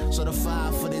hope. So the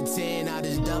 5 for the 10. I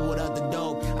just doubled up the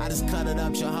dope. I just cut it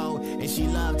up your hoe. And she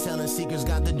love telling secrets.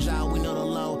 Got the job, we know the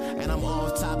low. And I'm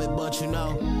off topic, but you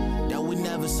know that we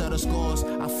never settle scores.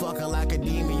 I fuck her like a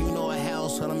demon. You know a hell,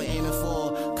 what I'm aiming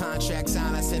for. contract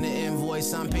signed, I send an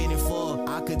invoice, I'm paid in full.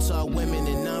 I could talk women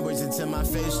in numbers until my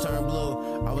face turned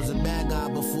blue. I was a bad guy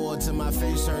before till my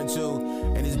face turned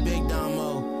two. And it's big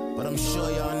Domo, but I'm sure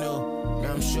y'all knew.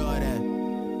 Man, I'm sure of that.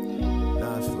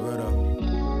 Nah, for real though.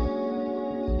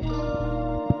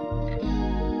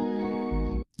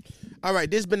 All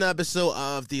right, this has been an episode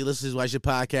of the Listen to White Shit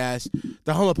podcast,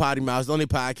 the home of Potty Mouth, the only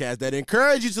podcast that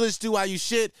encourages you to listen to while you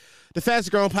shit, the fastest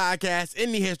growing podcast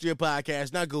in the history of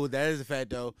podcasts. Not good, that is a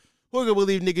fact though. Who can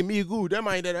believe nigga me good? That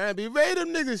might that I be ready them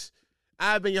niggas.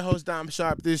 I've been your host, Dom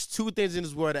Sharp. There's two things in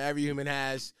this world that every human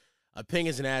has: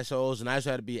 opinions and assholes, and I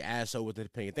try to be an asshole with an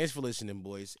opinion. Thanks for listening,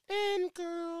 boys and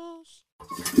girls.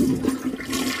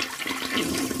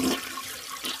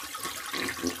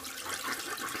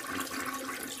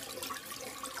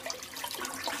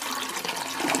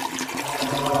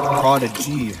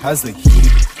 Prodigy has the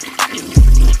heat.